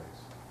over the place.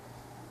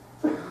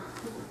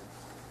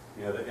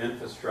 You know, the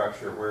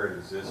infrastructure where it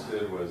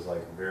existed was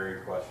like very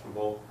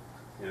questionable.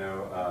 You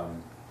know,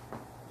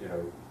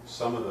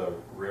 some of the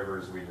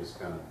rivers we just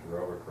kind of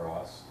drove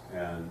across,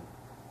 and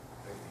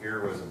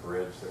here was a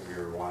bridge that we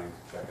were wanting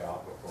to check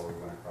out before we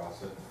went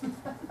across it.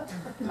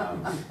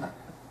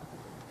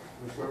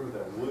 Where would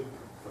that wood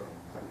come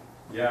from?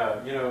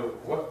 Yeah, you know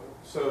what?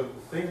 So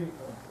the thing,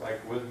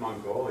 like with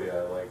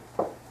Mongolia, like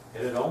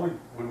it had only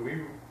when we,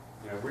 you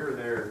know, we were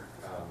there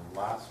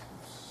last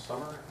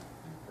summer,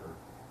 or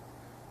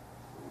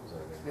what was I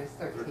there?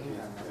 There's 13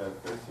 on the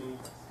 13.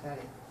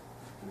 study.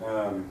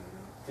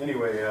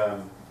 Anyway,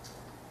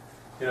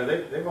 you know,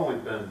 they've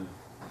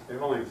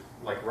only,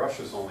 like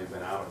Russia's only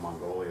been out of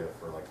Mongolia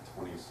for like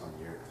 20 some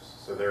years.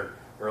 So they're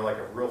like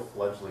a real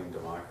fledgling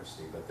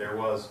democracy. But there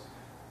was,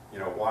 you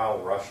know, while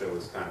Russia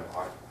was kind of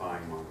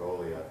occupying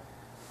Mongolia,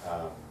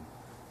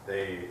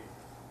 they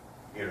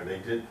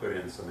did put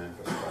in some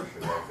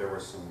infrastructure. Like there were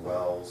some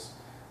wells,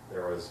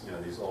 there was, you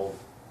know, these old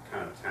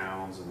kind of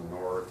towns in the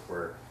north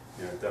where,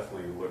 you know, it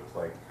definitely looked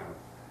like kind of,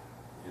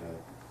 you know,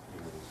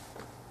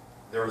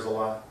 there was a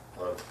lot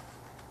of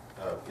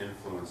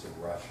influence of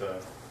Russia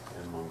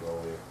and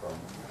Mongolia from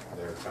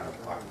their kind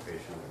of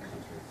occupation of the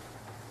country.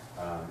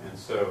 And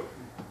so,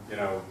 you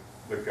know,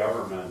 the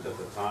government at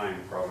the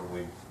time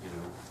probably, you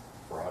know,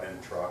 brought in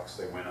trucks.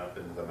 They went up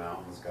into the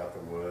mountains, got the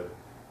wood,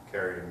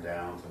 carried them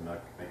down to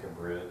make a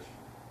bridge.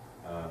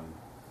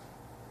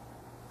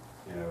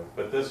 You know,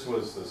 but this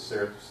was the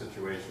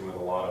situation with a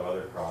lot of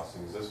other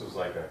crossings. This was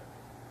like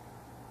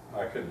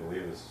I couldn't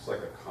believe this. It's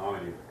like a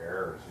comedy of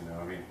errors, you know.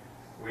 I mean,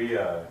 we, you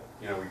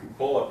know, we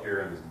pull up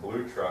here in these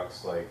blue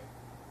trucks, like,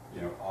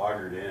 you know,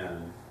 augured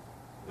in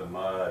the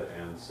mud,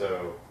 and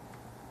so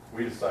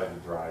we decided to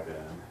drive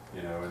in,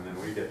 you know, and then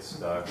we get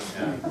stuck,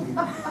 and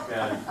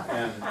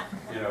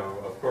you know,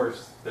 of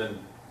course, then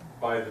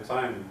by the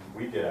time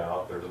we get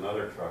out, there's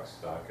another truck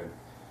stuck, and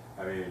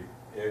I mean,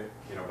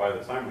 you know, by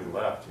the time we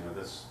left, you know,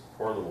 this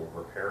poor little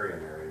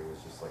riparian area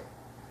was just like,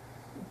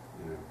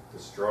 you know,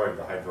 destroyed.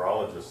 The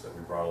hydrologist that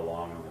we brought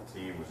along on the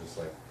team was just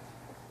like,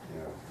 you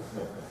know,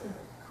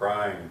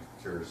 crying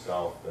to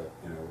herself that,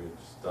 you know, we had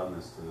just done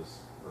this to this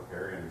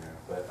riparian area.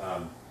 But,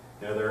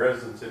 you know, there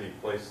isn't any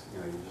place, you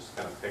know, you just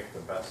kind of pick the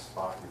best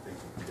spot you think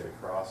you can get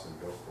across and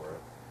go for it.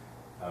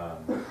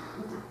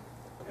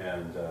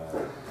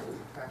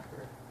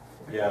 Tractor.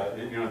 Yeah,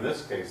 you know, in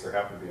this case, there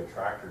happened to be a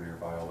tractor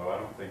nearby, although I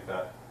don't think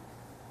that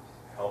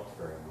helped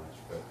very much,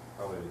 but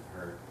probably didn't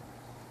hurt.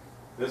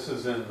 This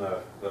is in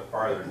the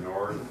farther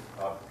north,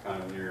 up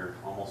kind of near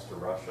almost to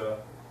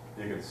Russia.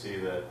 You can see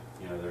that,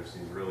 you know, there's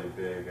these really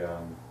big, you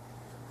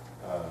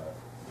know,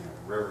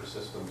 river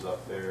systems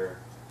up there.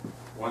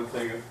 One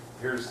thing,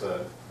 here's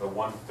the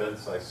one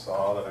fence I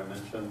saw that I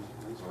mentioned.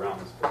 It was around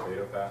this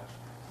potato patch.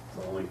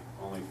 It's the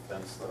only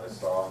fence that I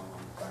saw on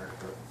the fire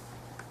trip.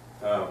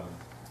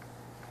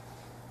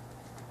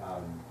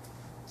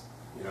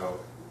 You know,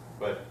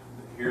 but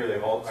here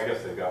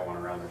got one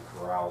around their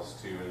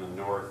corrals too. In the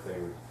north, they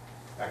would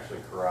actually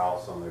corral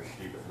some of their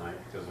sheep at night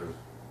because there's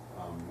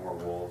more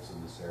wolves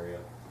in this area.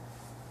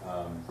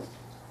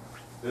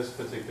 This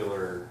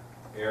particular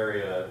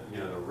area, you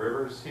know, the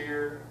rivers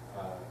here,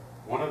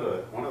 one of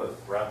the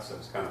threats that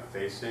was kind of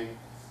facing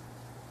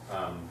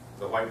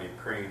the white-naped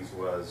cranes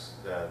was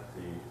that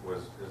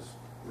is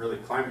really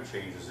climate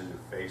change is in your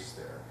face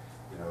there.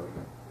 You know,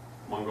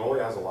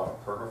 Mongolia has a lot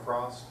of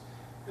permafrost,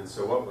 and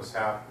so what was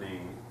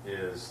happening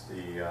is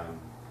the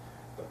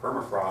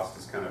permafrost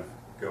is kind of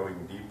going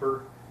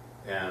deeper,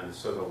 and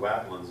so the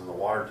wetlands and the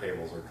water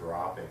tables are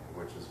dropping,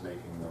 which is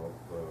making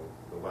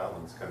the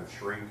wetlands kind of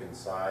shrink in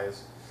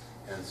size,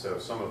 and so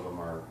some of them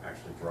are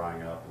actually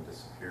drying up and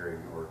disappearing,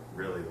 or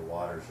really the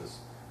water's just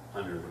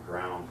under the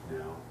ground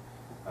now.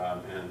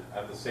 And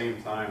at the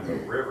same time, the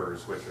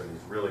rivers, which are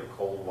these really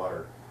cold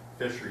water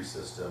fishery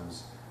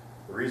systems,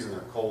 the reason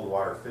they're cold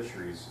water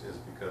fisheries is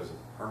because of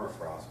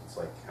permafrost. It's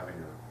like having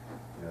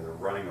they're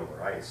running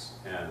over ice,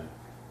 and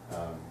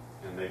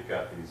they've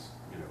got these,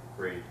 you know,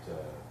 great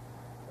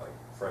like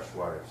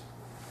freshwater,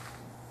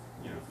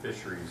 you know,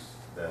 fisheries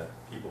that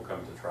people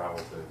come to travel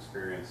to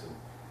experience, and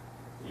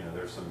you know,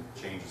 there's some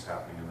changes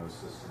happening in those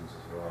systems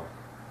as well.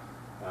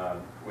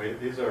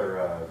 These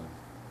are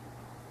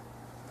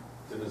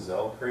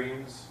Denizell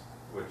cranes,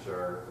 which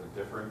are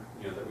different,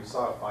 you know, that we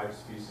saw 5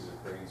 species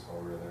of cranes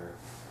while we were there.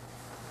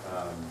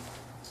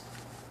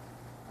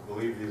 I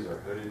believe these are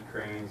hooded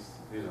cranes.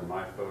 These are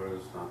my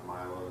photos, not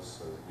Milo's,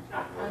 so you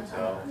can't really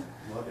tell.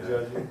 Not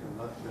judging, I'm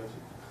not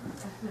judging.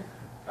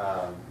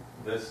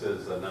 This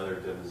is another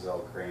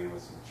Denizell crane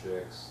with some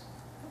chicks.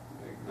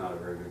 Not a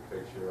very good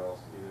picture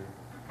also either.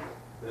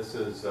 This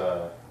is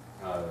a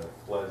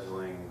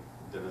fledgling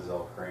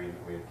Denizell crane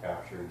that we had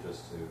captured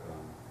just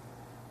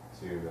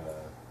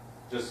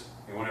just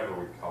whenever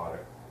we caught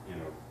it, you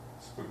know,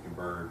 spooked a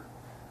bird,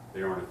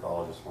 the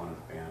ornithologist wanted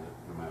to ban it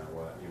no matter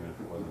what, even if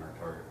it wasn't our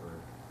target bird.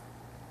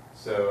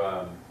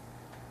 So,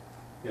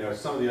 you know,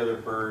 some of the other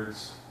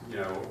birds, you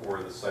know,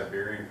 were the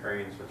Siberian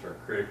cranes, which are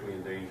critically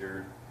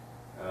endangered.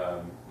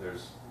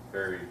 There's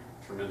very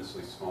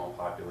tremendously small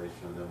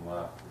population of them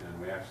left,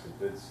 and we actually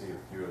did see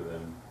a few of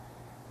them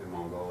in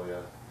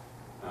Mongolia.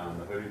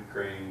 The hooded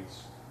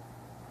cranes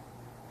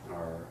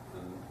are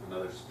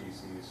another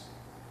species.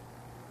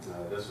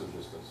 This was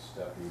just a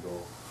steppe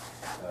eagle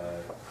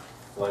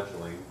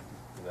fledgling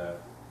that,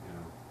 you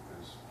know,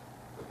 just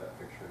put that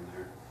picture in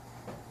there.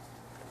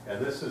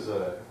 And this is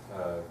a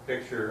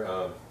picture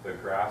of the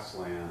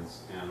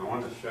grasslands, and I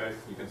wanted to show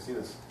you can see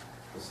this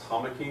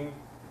hummocking,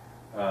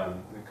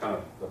 kind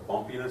of the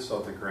bumpiness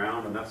of the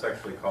ground, and that's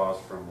actually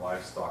caused from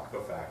livestock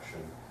hoof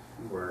action,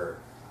 where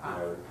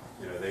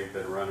you know they've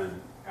been running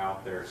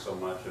out there so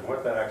much, and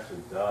what that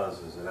actually does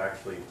is it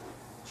actually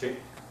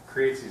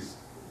creates these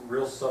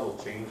real subtle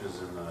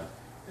changes in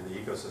the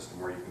ecosystem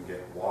where you can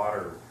get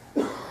water,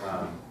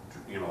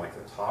 you know, like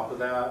the top of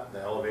that, the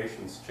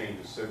elevations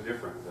changes so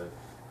different that,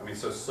 I mean,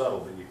 so subtle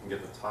that you can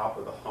get the top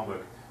of the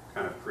hummock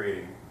kind of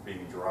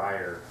being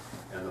drier,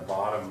 and the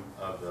bottom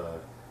of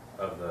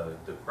the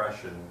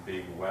depression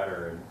being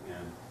wetter,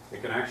 and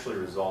it can actually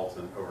result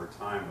in, over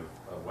time,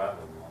 of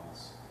wetland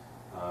loss.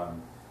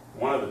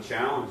 One of the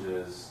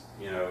challenges,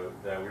 you know,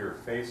 that we were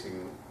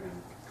facing in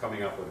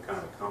coming up with a kind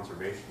of a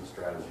conservation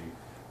strategy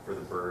for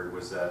the bird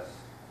was that,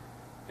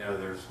 you know,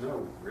 there's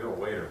no real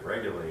way to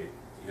regulate,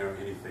 you know,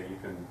 anything.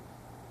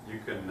 You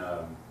can,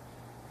 I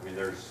mean,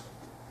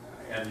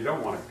 and you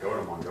don't want to go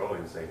to Mongolia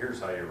and say,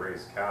 here's how you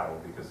raise cattle,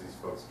 because these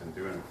folks have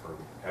been doing it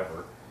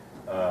forever.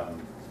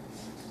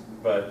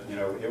 But, you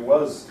know, it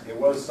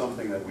was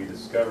something that we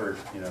discovered,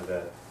 you know,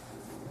 that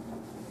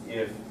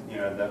if, you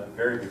know, that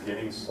very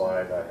beginning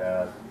slide I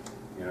had,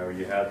 you know,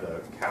 you had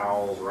the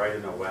cows right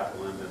in the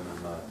wetland, and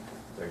then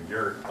the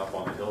yurt up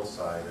on the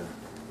hillside, and,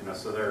 you know,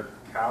 so their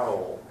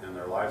cattle and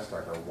their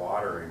livestock are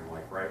watering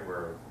like right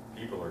where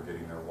people are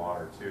getting their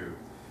water too.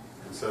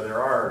 And so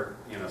there are,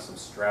 you know, some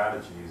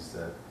strategies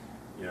that,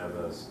 you know,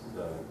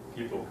 the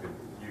people could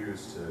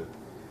use to,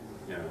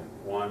 you know,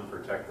 one,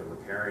 protect the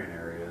riparian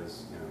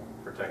areas, you know,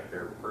 protect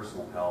their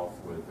personal health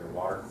with their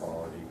water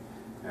quality,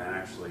 and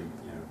actually,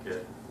 you know,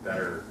 get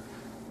better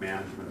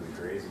management of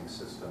the grazing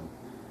system.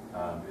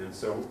 And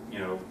so, you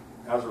know,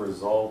 as a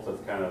result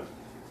of kind of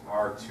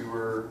our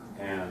tour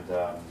and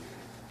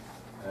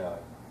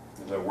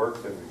the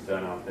work that we've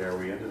done out there,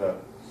 we ended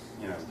up,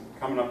 you know,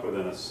 coming up with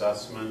an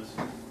assessment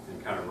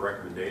and kind of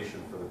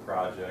recommendation for the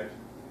project.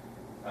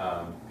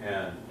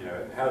 And, you know,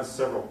 it has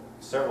several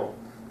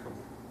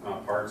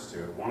parts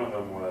to it. One of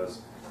them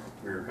was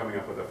we were coming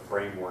up with a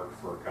framework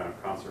for kind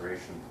of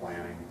conservation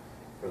planning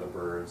for the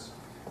birds.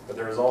 But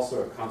there was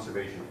also a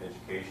conservation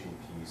education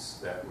piece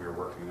that we were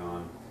working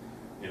on,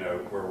 you know,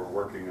 where we're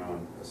working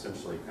on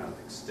essentially kind of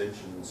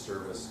extension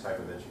service type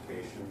of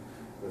education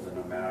with the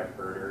nomadic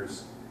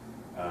herders,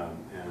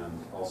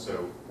 and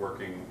also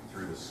working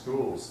through the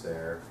schools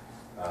there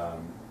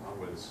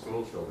with the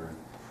school children.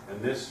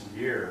 And this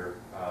year,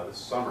 this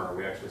summer,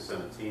 we actually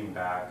sent a team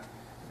back,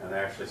 and they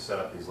actually set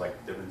up these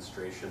like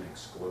demonstration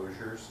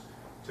exclosures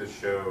to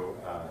show,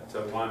 to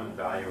one,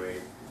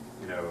 evaluate,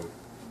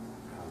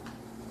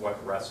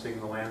 what resting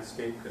the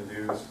landscape can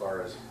do as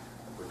far as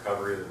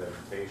recovery of the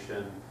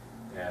vegetation.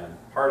 And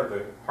part of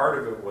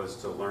it was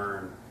to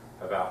learn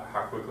about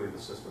how quickly the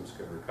systems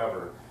could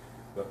recover,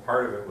 but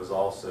part of it was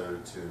also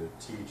to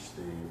teach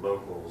the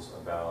locals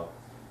about,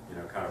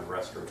 kind of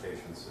rest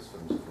rotation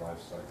systems of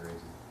livestock grazing.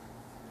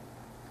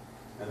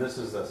 And this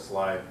is a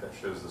slide that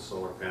shows the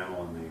solar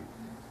panel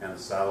and the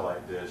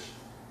satellite dish,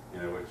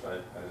 which I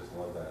just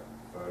love that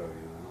photo,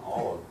 and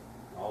all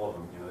of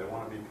them, they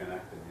want to be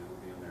connected,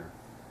 be in there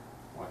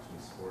watching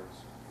sports.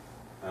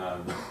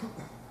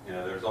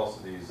 There's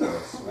also these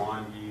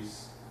swan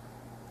geese.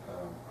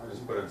 I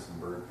just put in some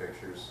bird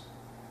pictures,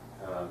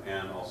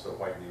 and also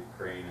white-necked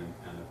crane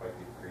and a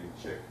white-necked crane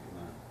chick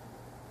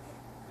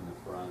in the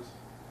front.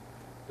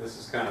 This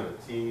is kind of a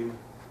team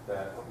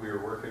that we were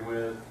working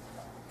with.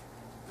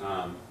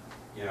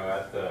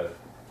 At the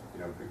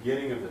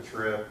beginning of the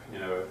trip,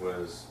 it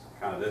was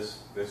kind of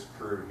this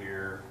crew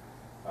here,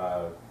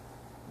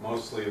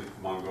 mostly the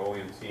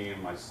Mongolian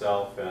team,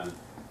 myself and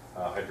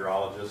a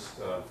hydrologist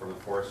from the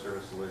Forest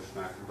Service, Liz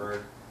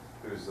Schnackenberg,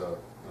 who's a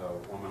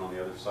woman on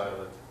the other side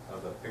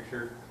of the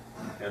picture.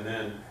 And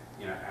then,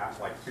 at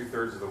like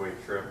 2/3 of the way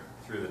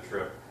through the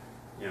trip,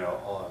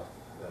 the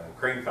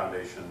Crane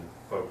Foundation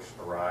folks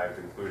arrived,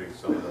 including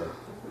some of the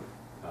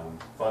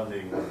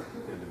funding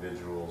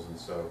individuals, and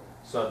so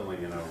suddenly,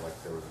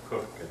 like there was a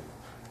cook and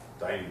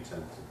dining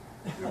tent.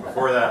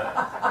 Before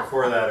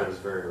that, it was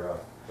very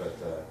rough. But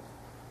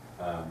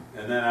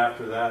and then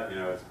after that,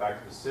 it's back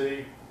to the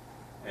city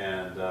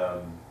and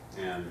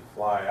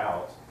fly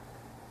out.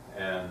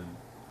 And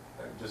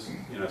just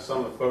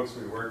some of the folks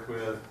we worked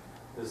with.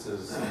 This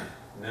is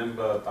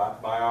Nimba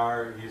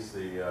Bayar. He's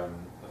the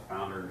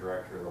founder and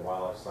director of the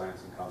Wildlife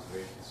Science and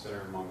Conservation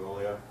Center in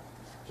Mongolia.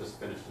 Just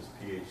finished his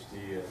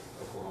PhD at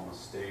Oklahoma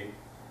State,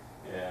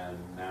 and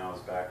now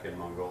is back in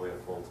Mongolia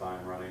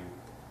full-time running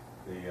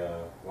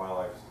the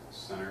Wildlife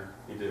Center.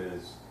 He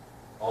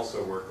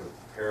also work with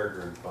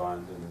Peregrine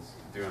Fund and is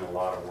doing a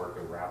lot of work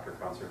with raptor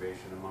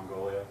conservation in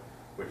Mongolia,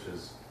 which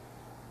is,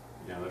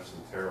 there's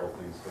some terrible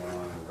things going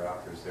on with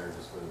raptors there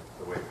just with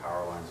the way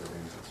power lines are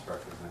being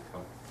constructed in that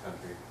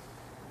country.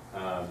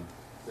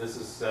 This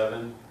is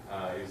Seven.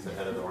 He's the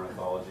head of the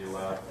ornithology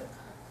lab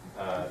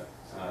at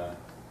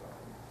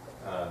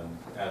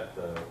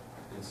the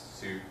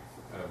Institute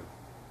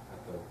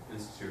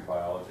of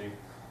Biology,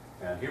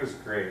 and he was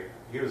great.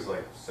 He was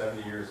like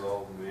 70 years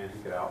old, and man, he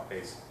could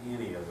outpace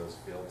any of those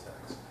field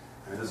techs.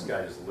 I mean, this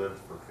guy just lived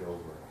for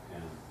field work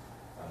and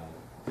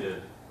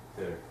did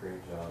a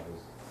great job.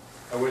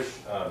 I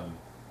wish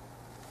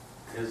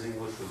his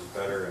English was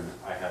better and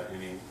I had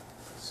any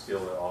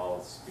skill at all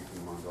at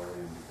speaking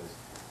Mongolian, because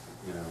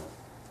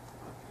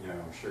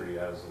I'm sure he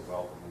has a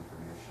wealth of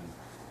information.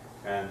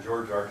 And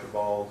George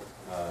Archibald,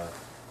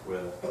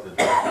 with the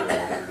director of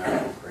the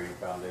International Crane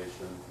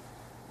Foundation,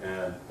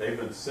 and they've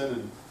been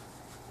sending,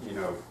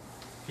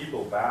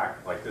 people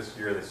back. Like this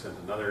year, they sent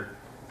another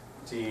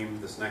team.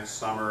 This next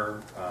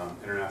summer,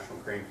 International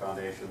Crane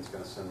Foundation is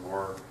going to send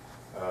more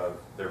of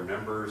their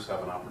members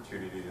have an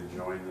opportunity to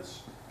join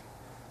this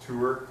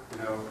tour.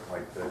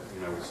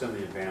 We send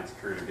the advanced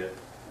crew to get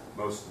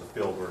most of the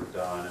field work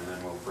done, and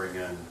then we'll bring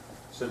in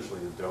essentially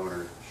the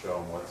donors to show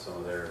them what some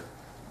of their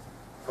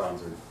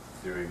funds are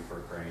doing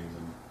for cranes,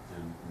 and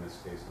in this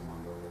case in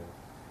Mongolia.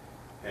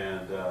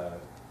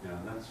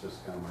 And that's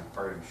just kind of my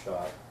parting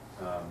shot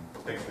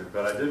picture.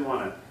 But I did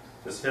want to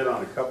just hit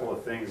on a couple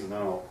of things, and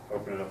then I'll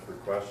open it up for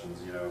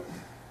questions.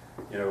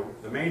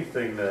 The main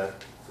thing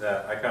that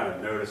I kind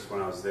of noticed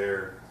when I was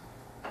there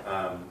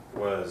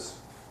was,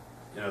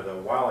 the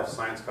Wildlife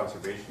Science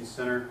Conservation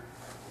Center,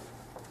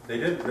 they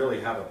didn't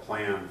really have a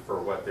plan for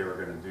what they were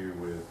going to do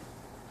with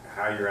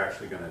how you're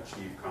actually going to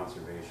achieve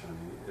conservation. I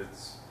mean,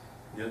 it's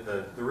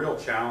the real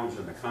challenge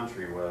in the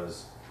country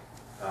was,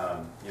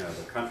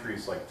 the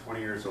country's like 20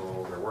 years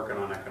old. They're working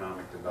on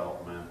economic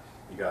development.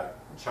 You got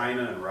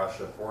China and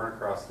Russia pouring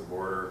across the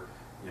border,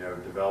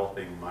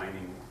 developing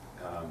mining,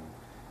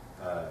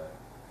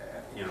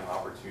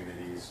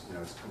 opportunities.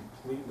 It's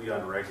completely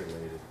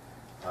unregulated.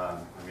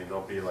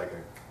 There'll be like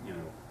a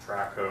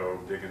track hoe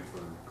digging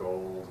for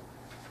gold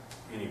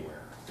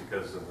anywhere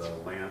because of the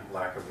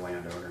lack of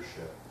land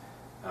ownership.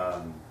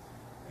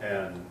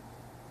 And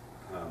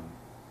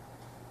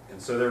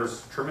so there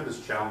was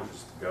tremendous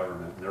challenges to the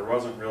government, and there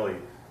wasn't really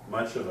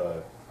much of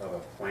a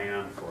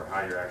plan for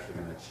how you're actually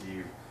going to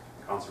achieve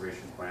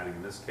conservation planning,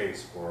 in this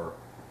case for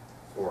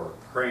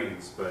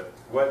cranes. But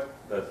what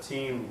the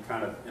team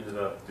kind of ended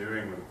up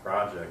doing with the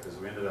project is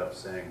we ended up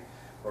saying,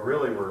 well,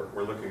 really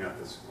we're looking at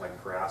this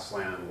like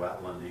grassland,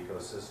 wetland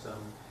ecosystem,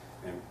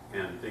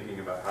 and thinking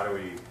about how do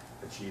we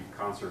achieve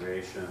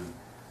conservation,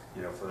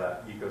 for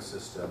that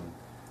ecosystem.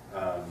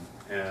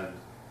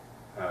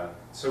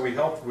 So we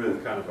helped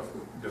with kind of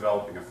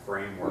developing a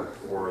framework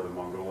for the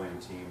Mongolian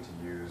team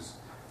to use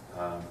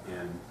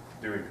in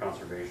doing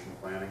conservation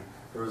planning.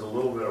 There was a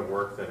little bit of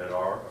work that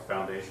a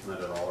foundation that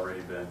had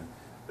already been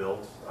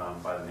built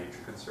by the Nature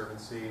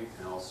Conservancy,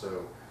 and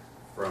also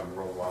from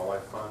World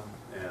Wildlife Fund.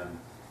 And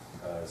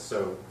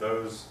so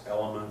those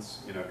elements,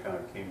 kind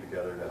of came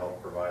together to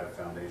help provide a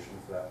foundation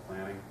for that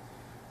planning.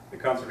 The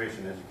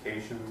conservation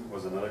education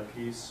was another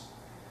piece.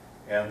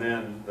 And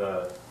then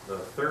the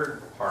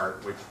third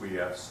part, which we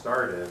have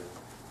started,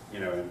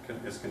 and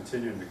is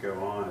continuing to go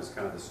on, is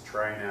kind of this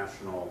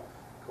tri-national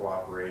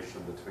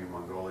cooperation between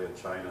Mongolia,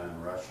 China,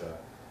 and Russia.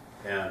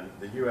 And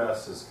the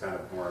U.S. is kind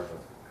of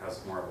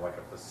has more of like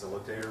a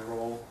facilitator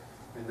role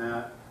in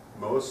that,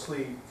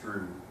 mostly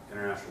through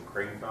International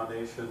Crane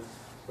Foundation,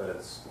 but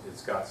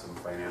it's got some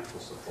financial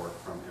support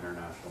from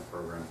international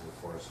programs of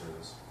the Forest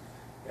Service.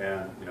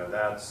 And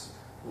that's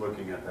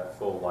looking at that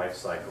full life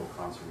cycle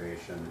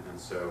conservation. And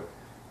so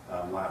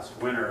last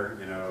winter,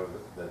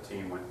 the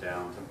team went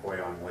down to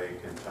Poyang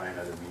Lake in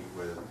China to meet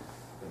with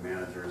the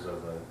managers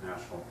of the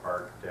national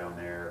park down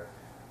there,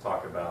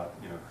 talk about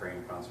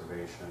crane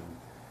conservation,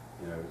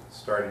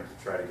 starting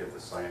to try to get the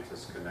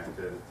scientists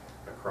connected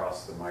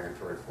across the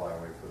migratory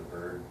flyway for the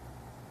bird.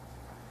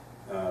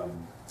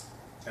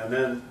 And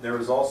then there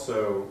was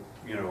also,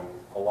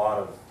 a lot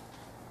of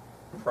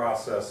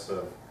process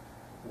of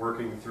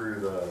working through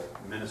the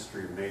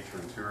Ministry of Nature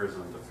and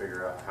Tourism to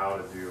figure out how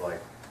to do like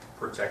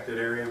protected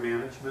area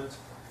management.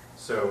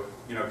 So,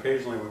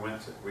 occasionally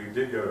we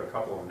did go to a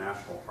couple of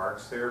national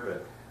parks there,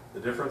 but the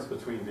difference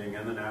between being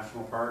in the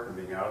national park and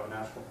being out of the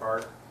national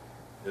park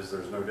is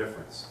there's no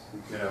difference,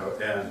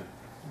 and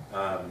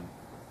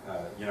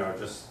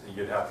just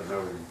you'd have to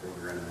know that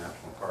you're in a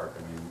national park.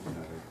 I mean,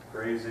 there's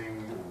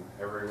grazing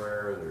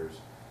everywhere, there's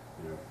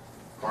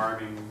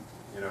farming,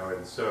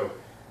 and so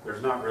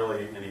there's not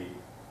really any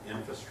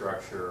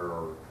infrastructure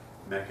or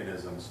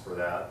mechanisms for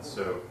that.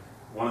 So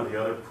one of the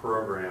other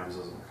programs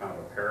is kind of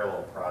a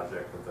parallel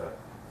project that the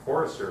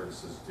Forest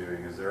Service is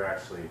doing, is they're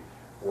actually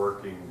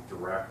working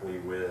directly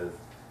with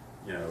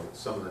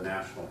some of the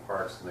national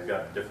parks, and they've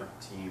got a different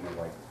team of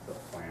like the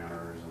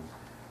planners and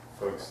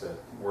folks that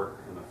work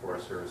in the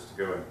Forest Service to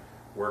go and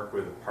work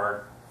with the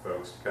park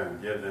folks to kind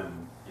of give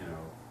them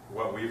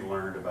what we've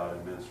learned about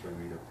administering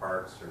either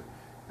parks or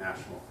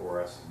national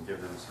forests, and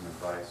give them some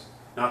advice.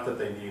 Not that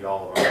they need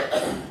all of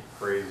our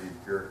crazy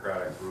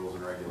bureaucratic rules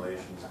and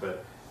regulations,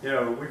 but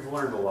we've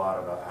learned a lot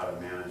about how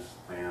to manage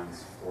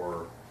lands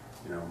for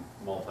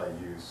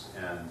multi-use,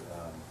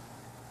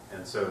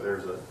 and so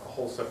there's a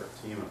whole separate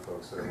team of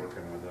folks that are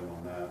working with them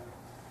on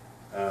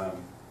that.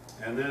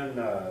 And then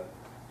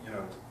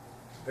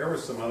there were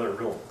some other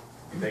real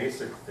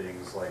basic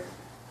things, like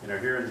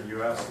here in the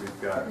U.S.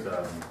 we've got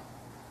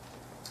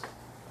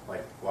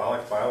like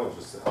wildlife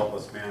biologists that help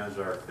us manage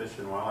our fish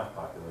and wildlife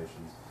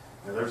populations.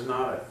 There's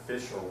not a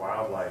fish or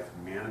wildlife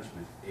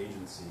management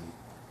agency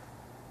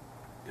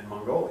in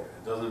Mongolia.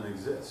 It doesn't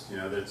exist.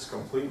 It's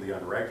completely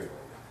unregulated.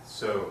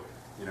 So,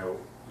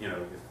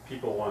 if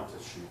people want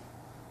to shoot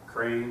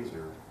cranes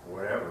or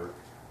whatever,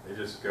 they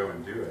just go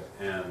and do it.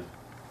 And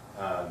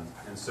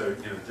so,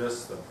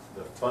 just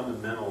the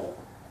fundamental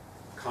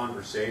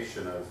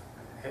conversation of,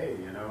 hey,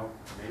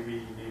 maybe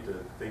you need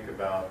to think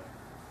about,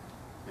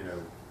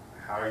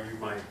 how you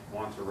might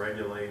want to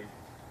regulate,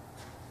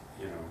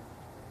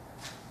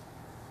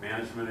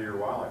 management of your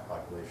wildlife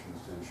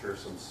populations to ensure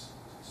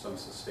some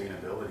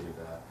sustainability of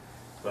that.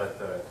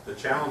 But the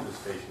challenges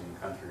facing the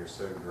country are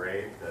so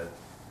great that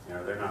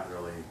they're not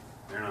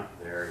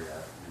there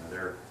yet.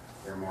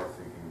 They're more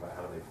thinking about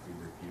how do they feed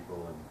their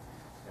people,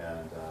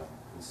 and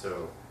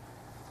so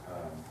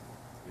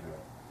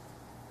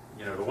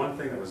the one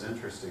thing that was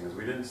interesting is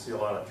we didn't see a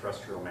lot of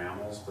terrestrial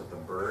mammals, but the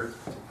birds,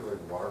 particularly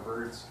the water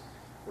birds,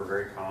 were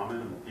very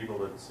common, and the people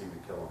didn't seem to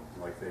kill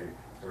them. Like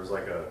there was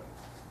like a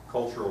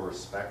cultural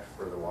respect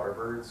for the water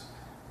birds,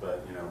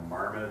 but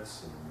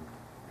marmots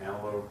and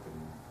antelope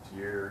and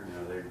deer,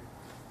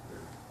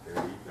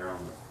 they're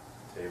on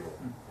the table.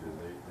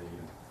 They eat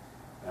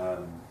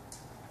them.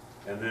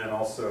 And then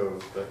also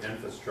the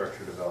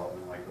infrastructure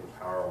development, like those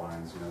power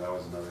lines. That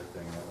was another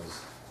thing that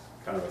was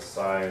kind of a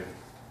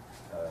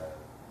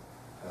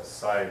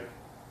side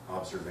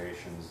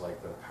observations.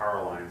 Like the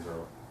power lines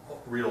are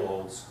real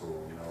old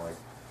school. Like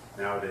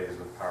nowadays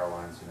with power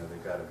lines,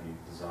 they've got to be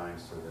designed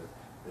so that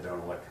they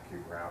don't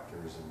electrocute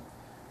raptors, and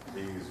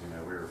these,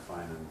 we were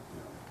finding,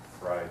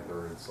 fried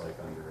birds like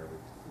under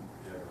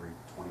every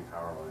 20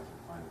 power lines we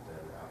find a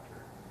dead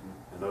raptor,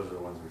 and those are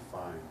the ones we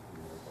find.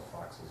 The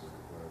foxes or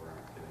whatever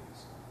aren't getting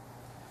us.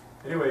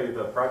 Anyway,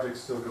 the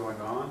project's still going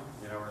on.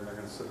 They're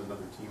going to send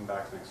another team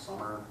back next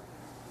summer,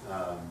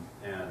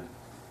 and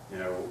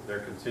they're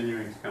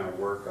continuing to kind of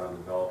work on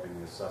developing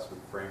the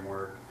assessment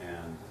framework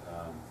and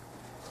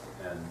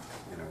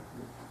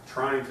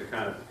trying to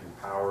kind of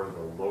empower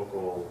the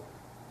local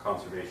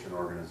conservation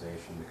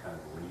organization to kind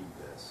of lead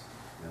this.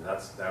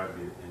 That would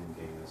be the end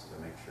game, is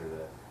to make sure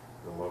that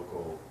the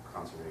local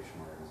conservation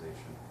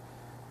organization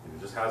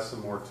just has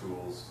some more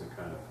tools to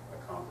kind of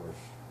accomplish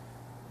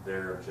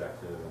their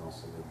objective, and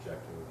also the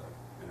objective of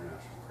the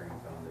International Crane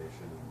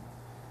Foundation.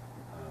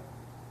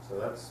 So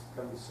that's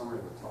kind of the summary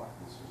of the talk,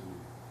 unless there's any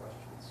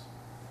questions.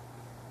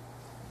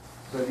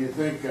 So do you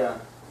think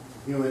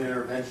human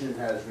intervention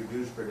has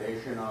reduced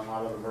predation on a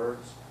lot of the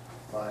birds?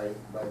 by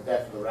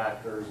death of the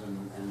raptors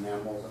and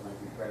mammals that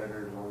might be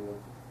predators on them?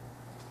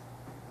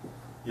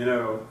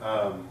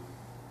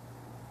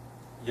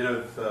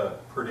 The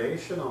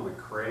predation on the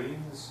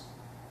cranes,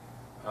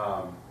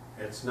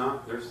 that's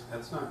not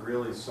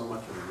really so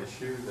much of an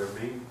issue. Their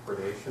main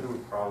predation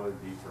would probably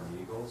be from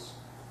eagles.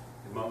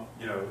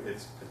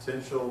 It's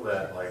potential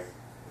that like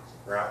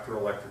raptor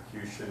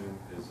electrocution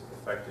is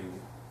affecting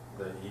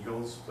the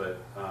eagles, but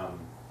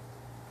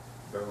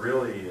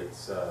really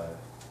it's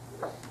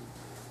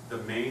the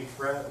main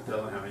threat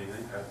doesn't have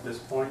anything at this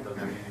point. Doesn't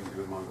have anything to do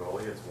with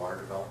Mongolia. It's water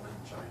development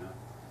in China.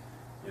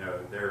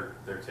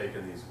 They're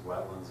taking these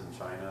wetlands in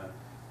China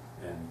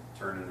and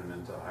turning them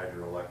into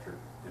hydroelectric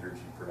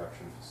energy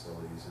production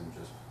facilities and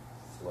just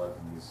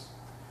flooding these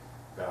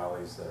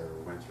valleys that are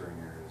wintering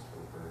areas for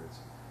the birds.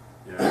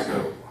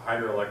 So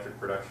hydroelectric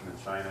production in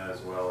China,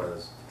 as well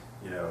as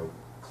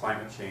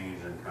climate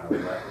change and kind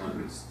of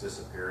wetlands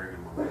disappearing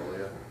in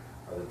Mongolia,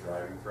 are the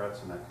driving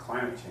threats. And that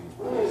climate change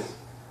one,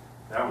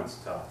 that one's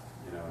tough.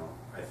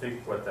 I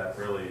think what that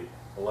really,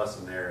 the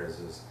lesson there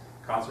is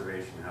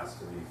conservation has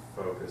to be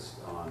focused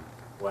on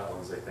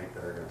wetlands they think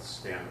that are going to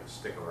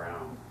stick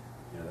around,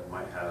 that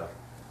might have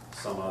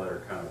some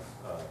other kind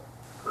of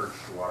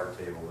perched water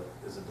table that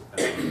isn't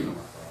dependent on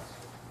come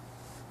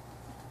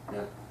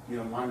across.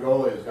 Yeah,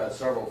 Mongolia's got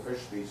several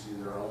fish species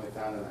that are only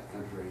found in that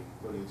country,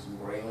 including some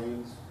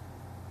grayling.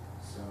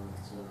 So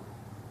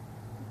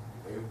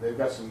they've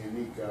got some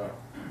unique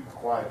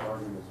aquatic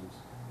organisms.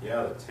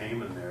 Yeah, the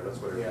taimen there, that's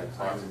what everybody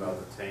talks about,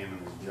 the taimen,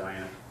 these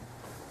giant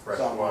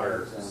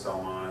freshwater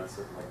salmonids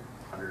at like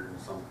 100 and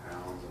some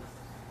pounds.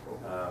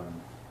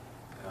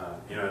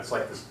 It's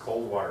like this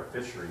cold water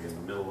fishery in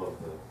the middle of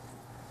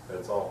but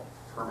it's all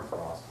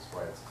permafrost, that's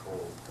why it's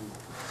cold.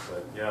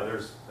 But yeah,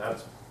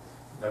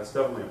 that's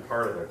definitely a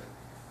part of it.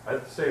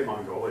 I'd say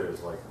Mongolia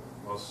is like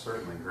most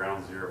certainly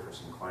ground zero for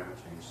some climate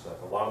change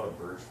stuff. A lot of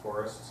the birch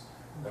forests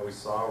that we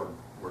saw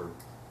were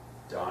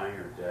dying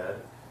or dead,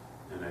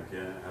 and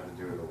again, it had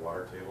to do with the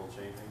water table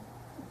changing,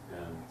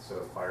 and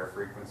so fire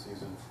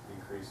frequencies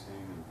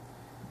increasing,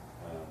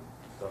 and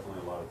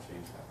definitely a lot of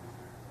change happening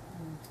there.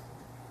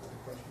 Other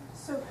questions?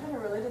 So kind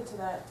of related to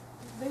that,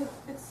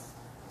 it's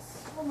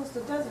almost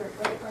a desert,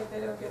 right? Like they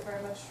don't get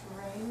very much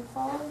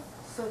rainfall,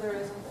 so there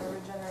isn't a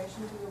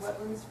regeneration to the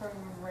wetlands from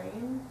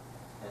rain,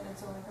 and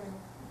it's only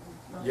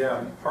from...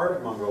 Yeah, part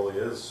of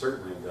Mongolia is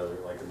certainly a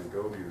desert, like in the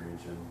Gobi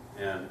region,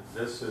 and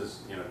this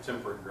is,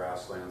 temperate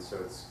grassland, so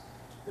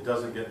it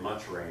doesn't get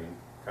much rain,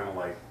 kind of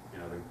like,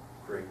 the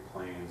Great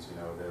Plains,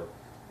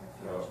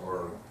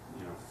 or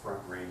Front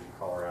Range of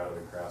Colorado,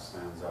 the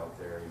grasslands out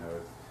there,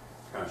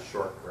 kind of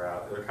short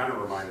grass. It kind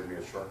of reminded me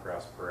of short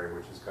grass prairie,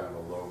 which is kind of a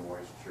low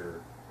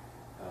moisture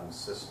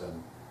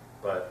system.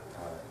 But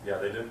yeah,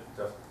 they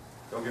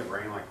don't get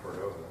rain like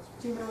Cordova.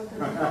 Do you know what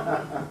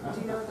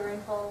the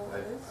rainfall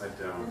is? I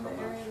don't. In the I'm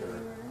not area sure. that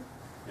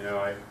you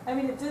were? I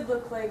mean, it did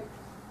look like,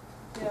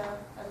 I'm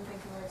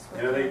thinking like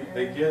Switzerland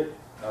they area. get,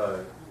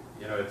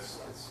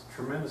 it's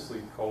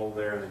tremendously cold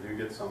there, and they do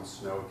get some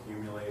snow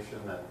accumulation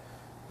that,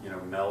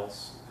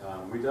 melts.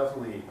 We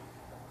definitely,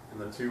 in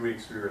the 2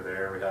 weeks we were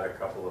there, we had a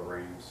couple of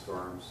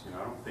rainstorms. I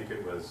don't think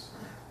it was,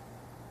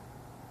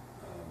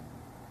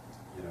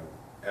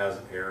 as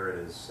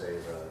arid as, say,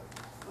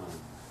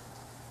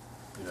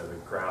 the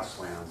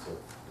grasslands of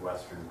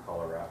western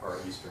Colorado or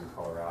eastern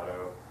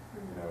Colorado,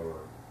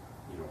 or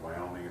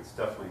Wyoming. It's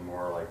definitely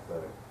more like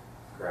the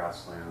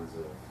grasslands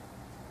of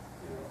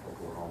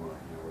Oklahoma,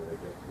 where they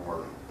get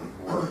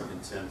more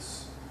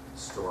intense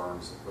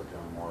storms that put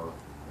down more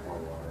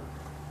water.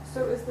 So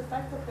is the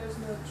fact that there's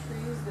no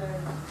trees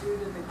there due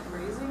to the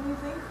grazing, you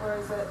think, or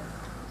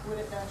would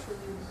it naturally?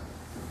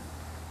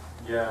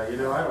 Yeah,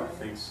 I don't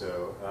think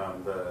so.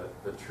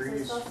 The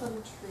trees. So I saw some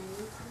trees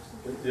or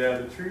something. Yeah,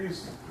 the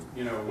trees.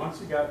 Once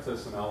you got to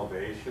some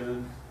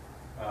elevation,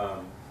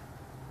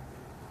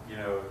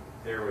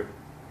 there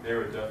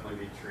would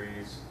definitely be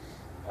trees.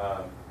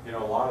 A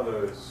lot of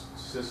those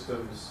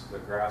systems, the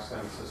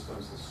grassland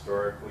systems,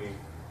 historically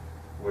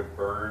would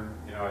burn.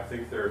 I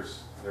think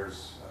there's I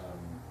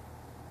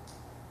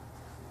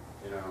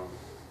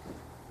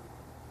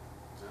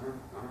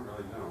don't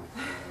really know.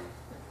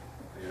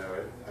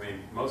 I mean,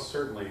 most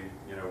certainly,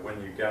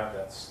 when you got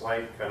that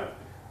slight kind of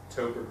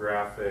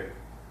topographic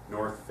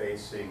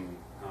north-facing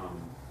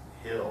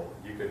hill,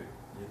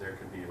 there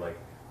could be like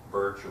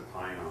birch or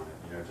pine on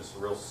it. Just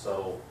real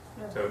subtle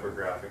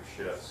topographic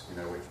shifts,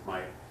 which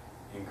might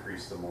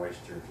increase the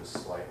moisture just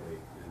slightly,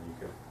 and you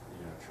could,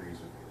 trees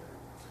would be there.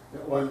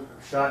 That one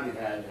shot you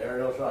had,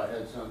 aerial shot,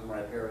 had some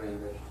riparian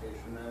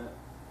vegetation in it,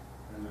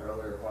 in the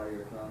earlier part of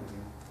your talk.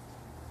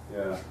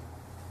 Yeah,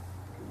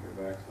 can go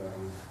back to that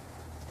one.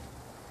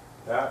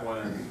 That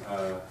one,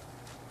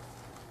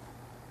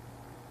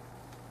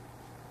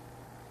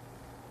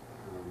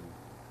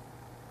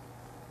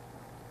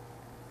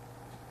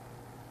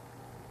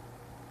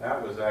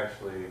 that was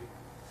actually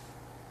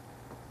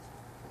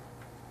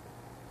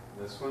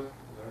this one. Is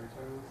that what you're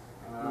talking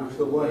about? It was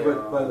the one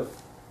by the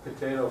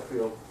potato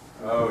field.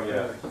 Oh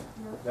yeah,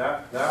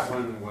 that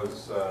one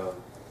was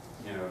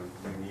you know,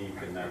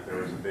 unique in that there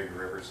was a big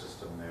river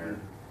system there.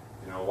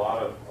 You know, a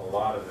lot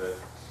of it,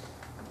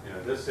 you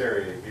know, this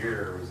area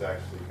here was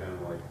actually kind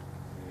of like,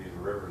 these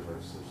rivers are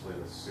essentially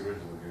the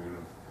sewage lagoon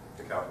of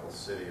the capital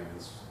city. I mean,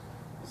 it's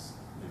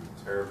you know,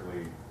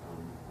 terribly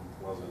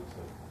unpleasant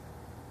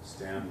to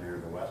stand near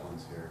the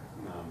wetlands here.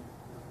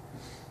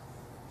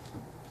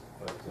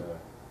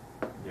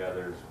 Yeah,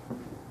 there's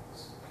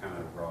kind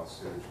of raw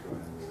sewage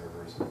going into the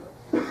rivers.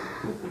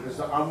 Does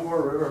the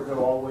Amur River go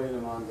all the way to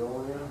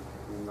Mongolia?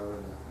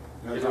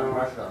 There's not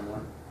Russia on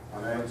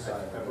one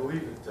side. I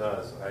believe it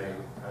does. I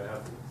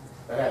have to.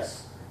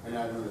 Yes, and I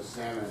know the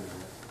salmon in it.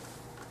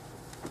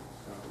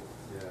 So,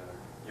 Yeah,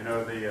 you know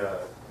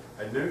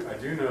I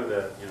do know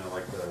that, you know,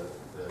 like the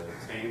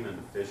tame and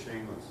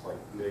fishing was like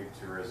big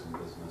tourism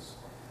business,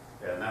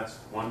 and that's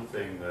one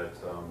thing that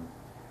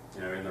you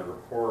know, in the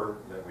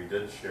report that we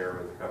did share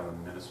with the kind of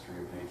Ministry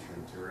of Nature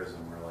and Tourism,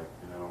 we're like,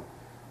 you know,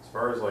 as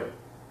far as like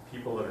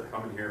people that are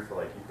coming here for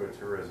like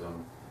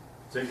ecotourism,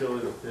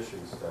 particularly the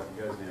fishing stuff,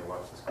 you guys need to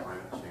watch this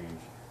climate change.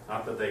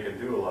 Not that they can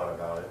do a lot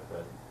about it,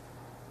 but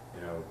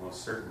you know,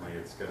 most certainly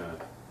it's gonna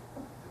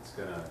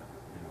you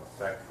know,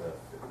 affect the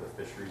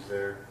fisheries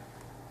there.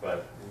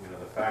 But you know,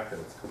 the fact that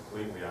it's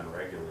completely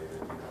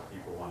unregulated, you know,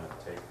 people want to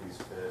take these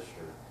fish,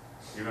 or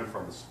even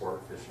from the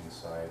sport fishing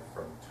side,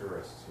 from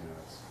tourists, you know,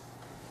 it's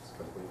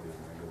completely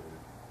unregulated.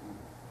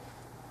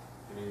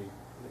 Any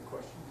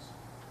questions?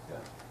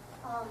 Yeah.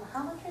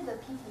 How much are the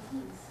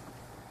PTTs?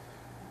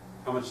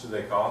 How much do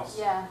they cost?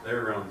 Yeah.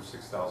 They're around $6,000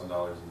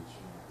 each.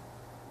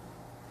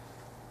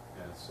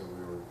 Yeah, so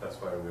that's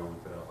why we only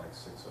put out like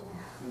 6 of them.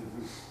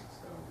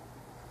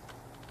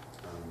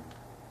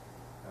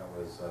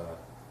 So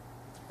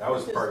that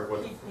was part of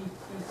what.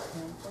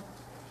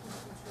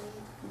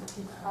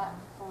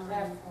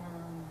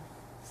 Platform,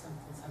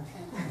 something, some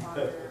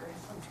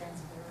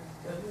transfer.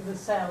 The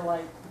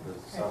satellite. The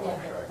satellite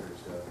trackers,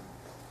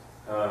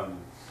 yeah.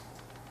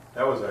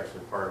 That was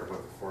actually part of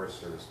what the Forest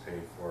Service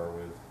paid for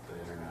with the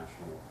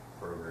international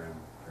program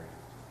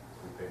grant.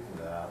 We paid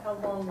for that. How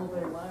long will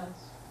they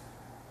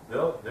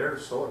last? They're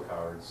solar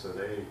powered, so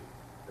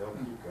they'll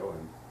keep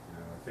going. You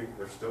know, I think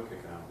they're still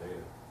kicking out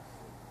data.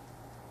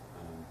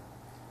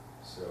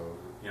 So,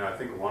 you know, I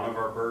think one of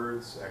our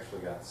birds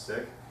actually got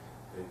sick.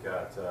 It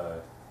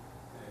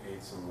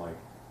ate some like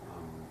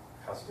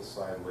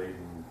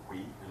pesticide-laden wheat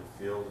in a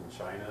field in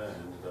China and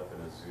ended up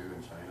in a zoo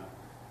in China.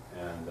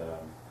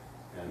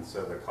 And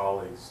so the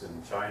colleagues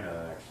in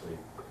China actually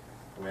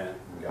went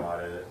and got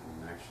it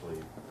and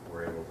actually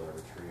were able to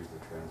retrieve the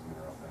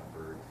transmitter off that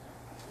bird.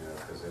 You know,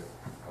 because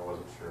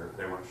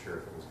they weren't sure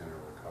if it was going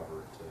to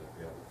recover to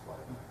be able to fly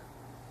back.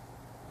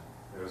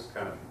 It was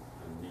kind of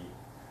a neat,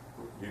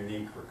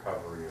 unique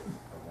recovery of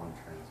one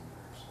transmitter.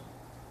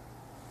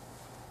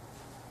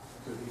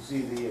 did you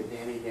see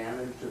any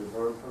damage to the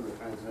bird from the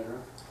transmitter?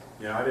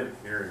 Yeah, I didn't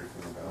hear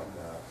anything about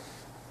that,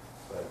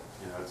 but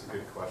you know, it's a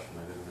good question.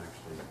 I didn't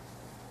actually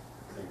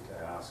think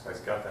to ask. I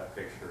got that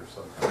picture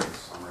sometime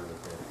this summer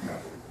that they had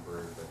captured the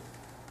bird, but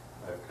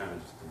I've kind of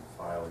just been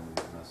filing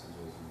these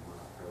messages and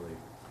not really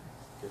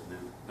getting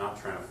in, not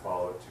trying to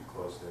follow it too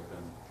closely. I've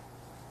been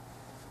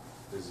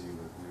busy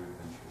with new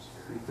adventures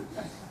here.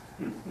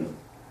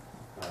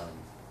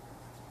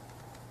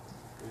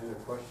 Any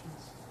other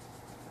questions?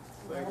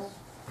 Thanks,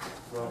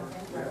 Robert.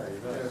 Yeah, you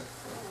bet.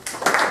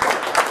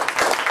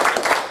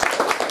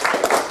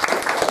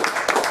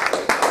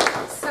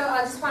 So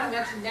I just want to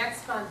mention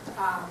next month,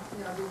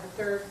 you know, will be the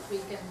third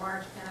week in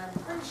March, and I'm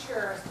pretty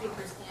sure our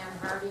speaker is Ann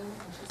Harding,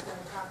 and she's going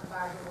to talk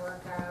about her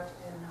workout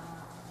in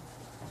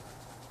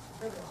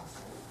Frivolous.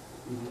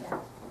 Yeah.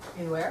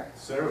 In where?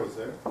 Sarah was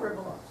there.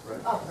 Frivolous.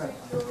 Right. Oh, right.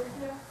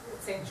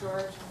 St.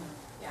 George,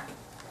 yeah.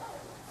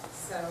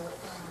 So,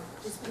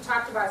 just we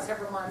talked about it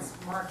several months.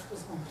 March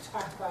was when we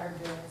talked about her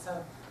doing it.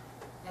 So,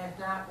 and if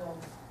not, we'll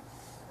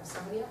have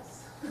somebody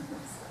else.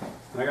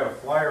 And I got a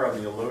flyer on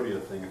the Elodia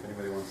thing if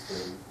anybody wants to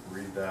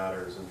read that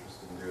or is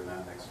interested in doing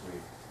that next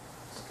week.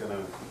 It's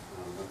gonna,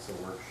 that's a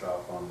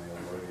workshop on the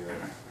Elodia.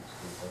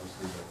 I'll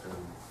just leave that there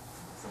on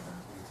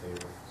the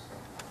table.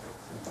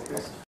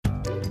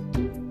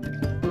 So.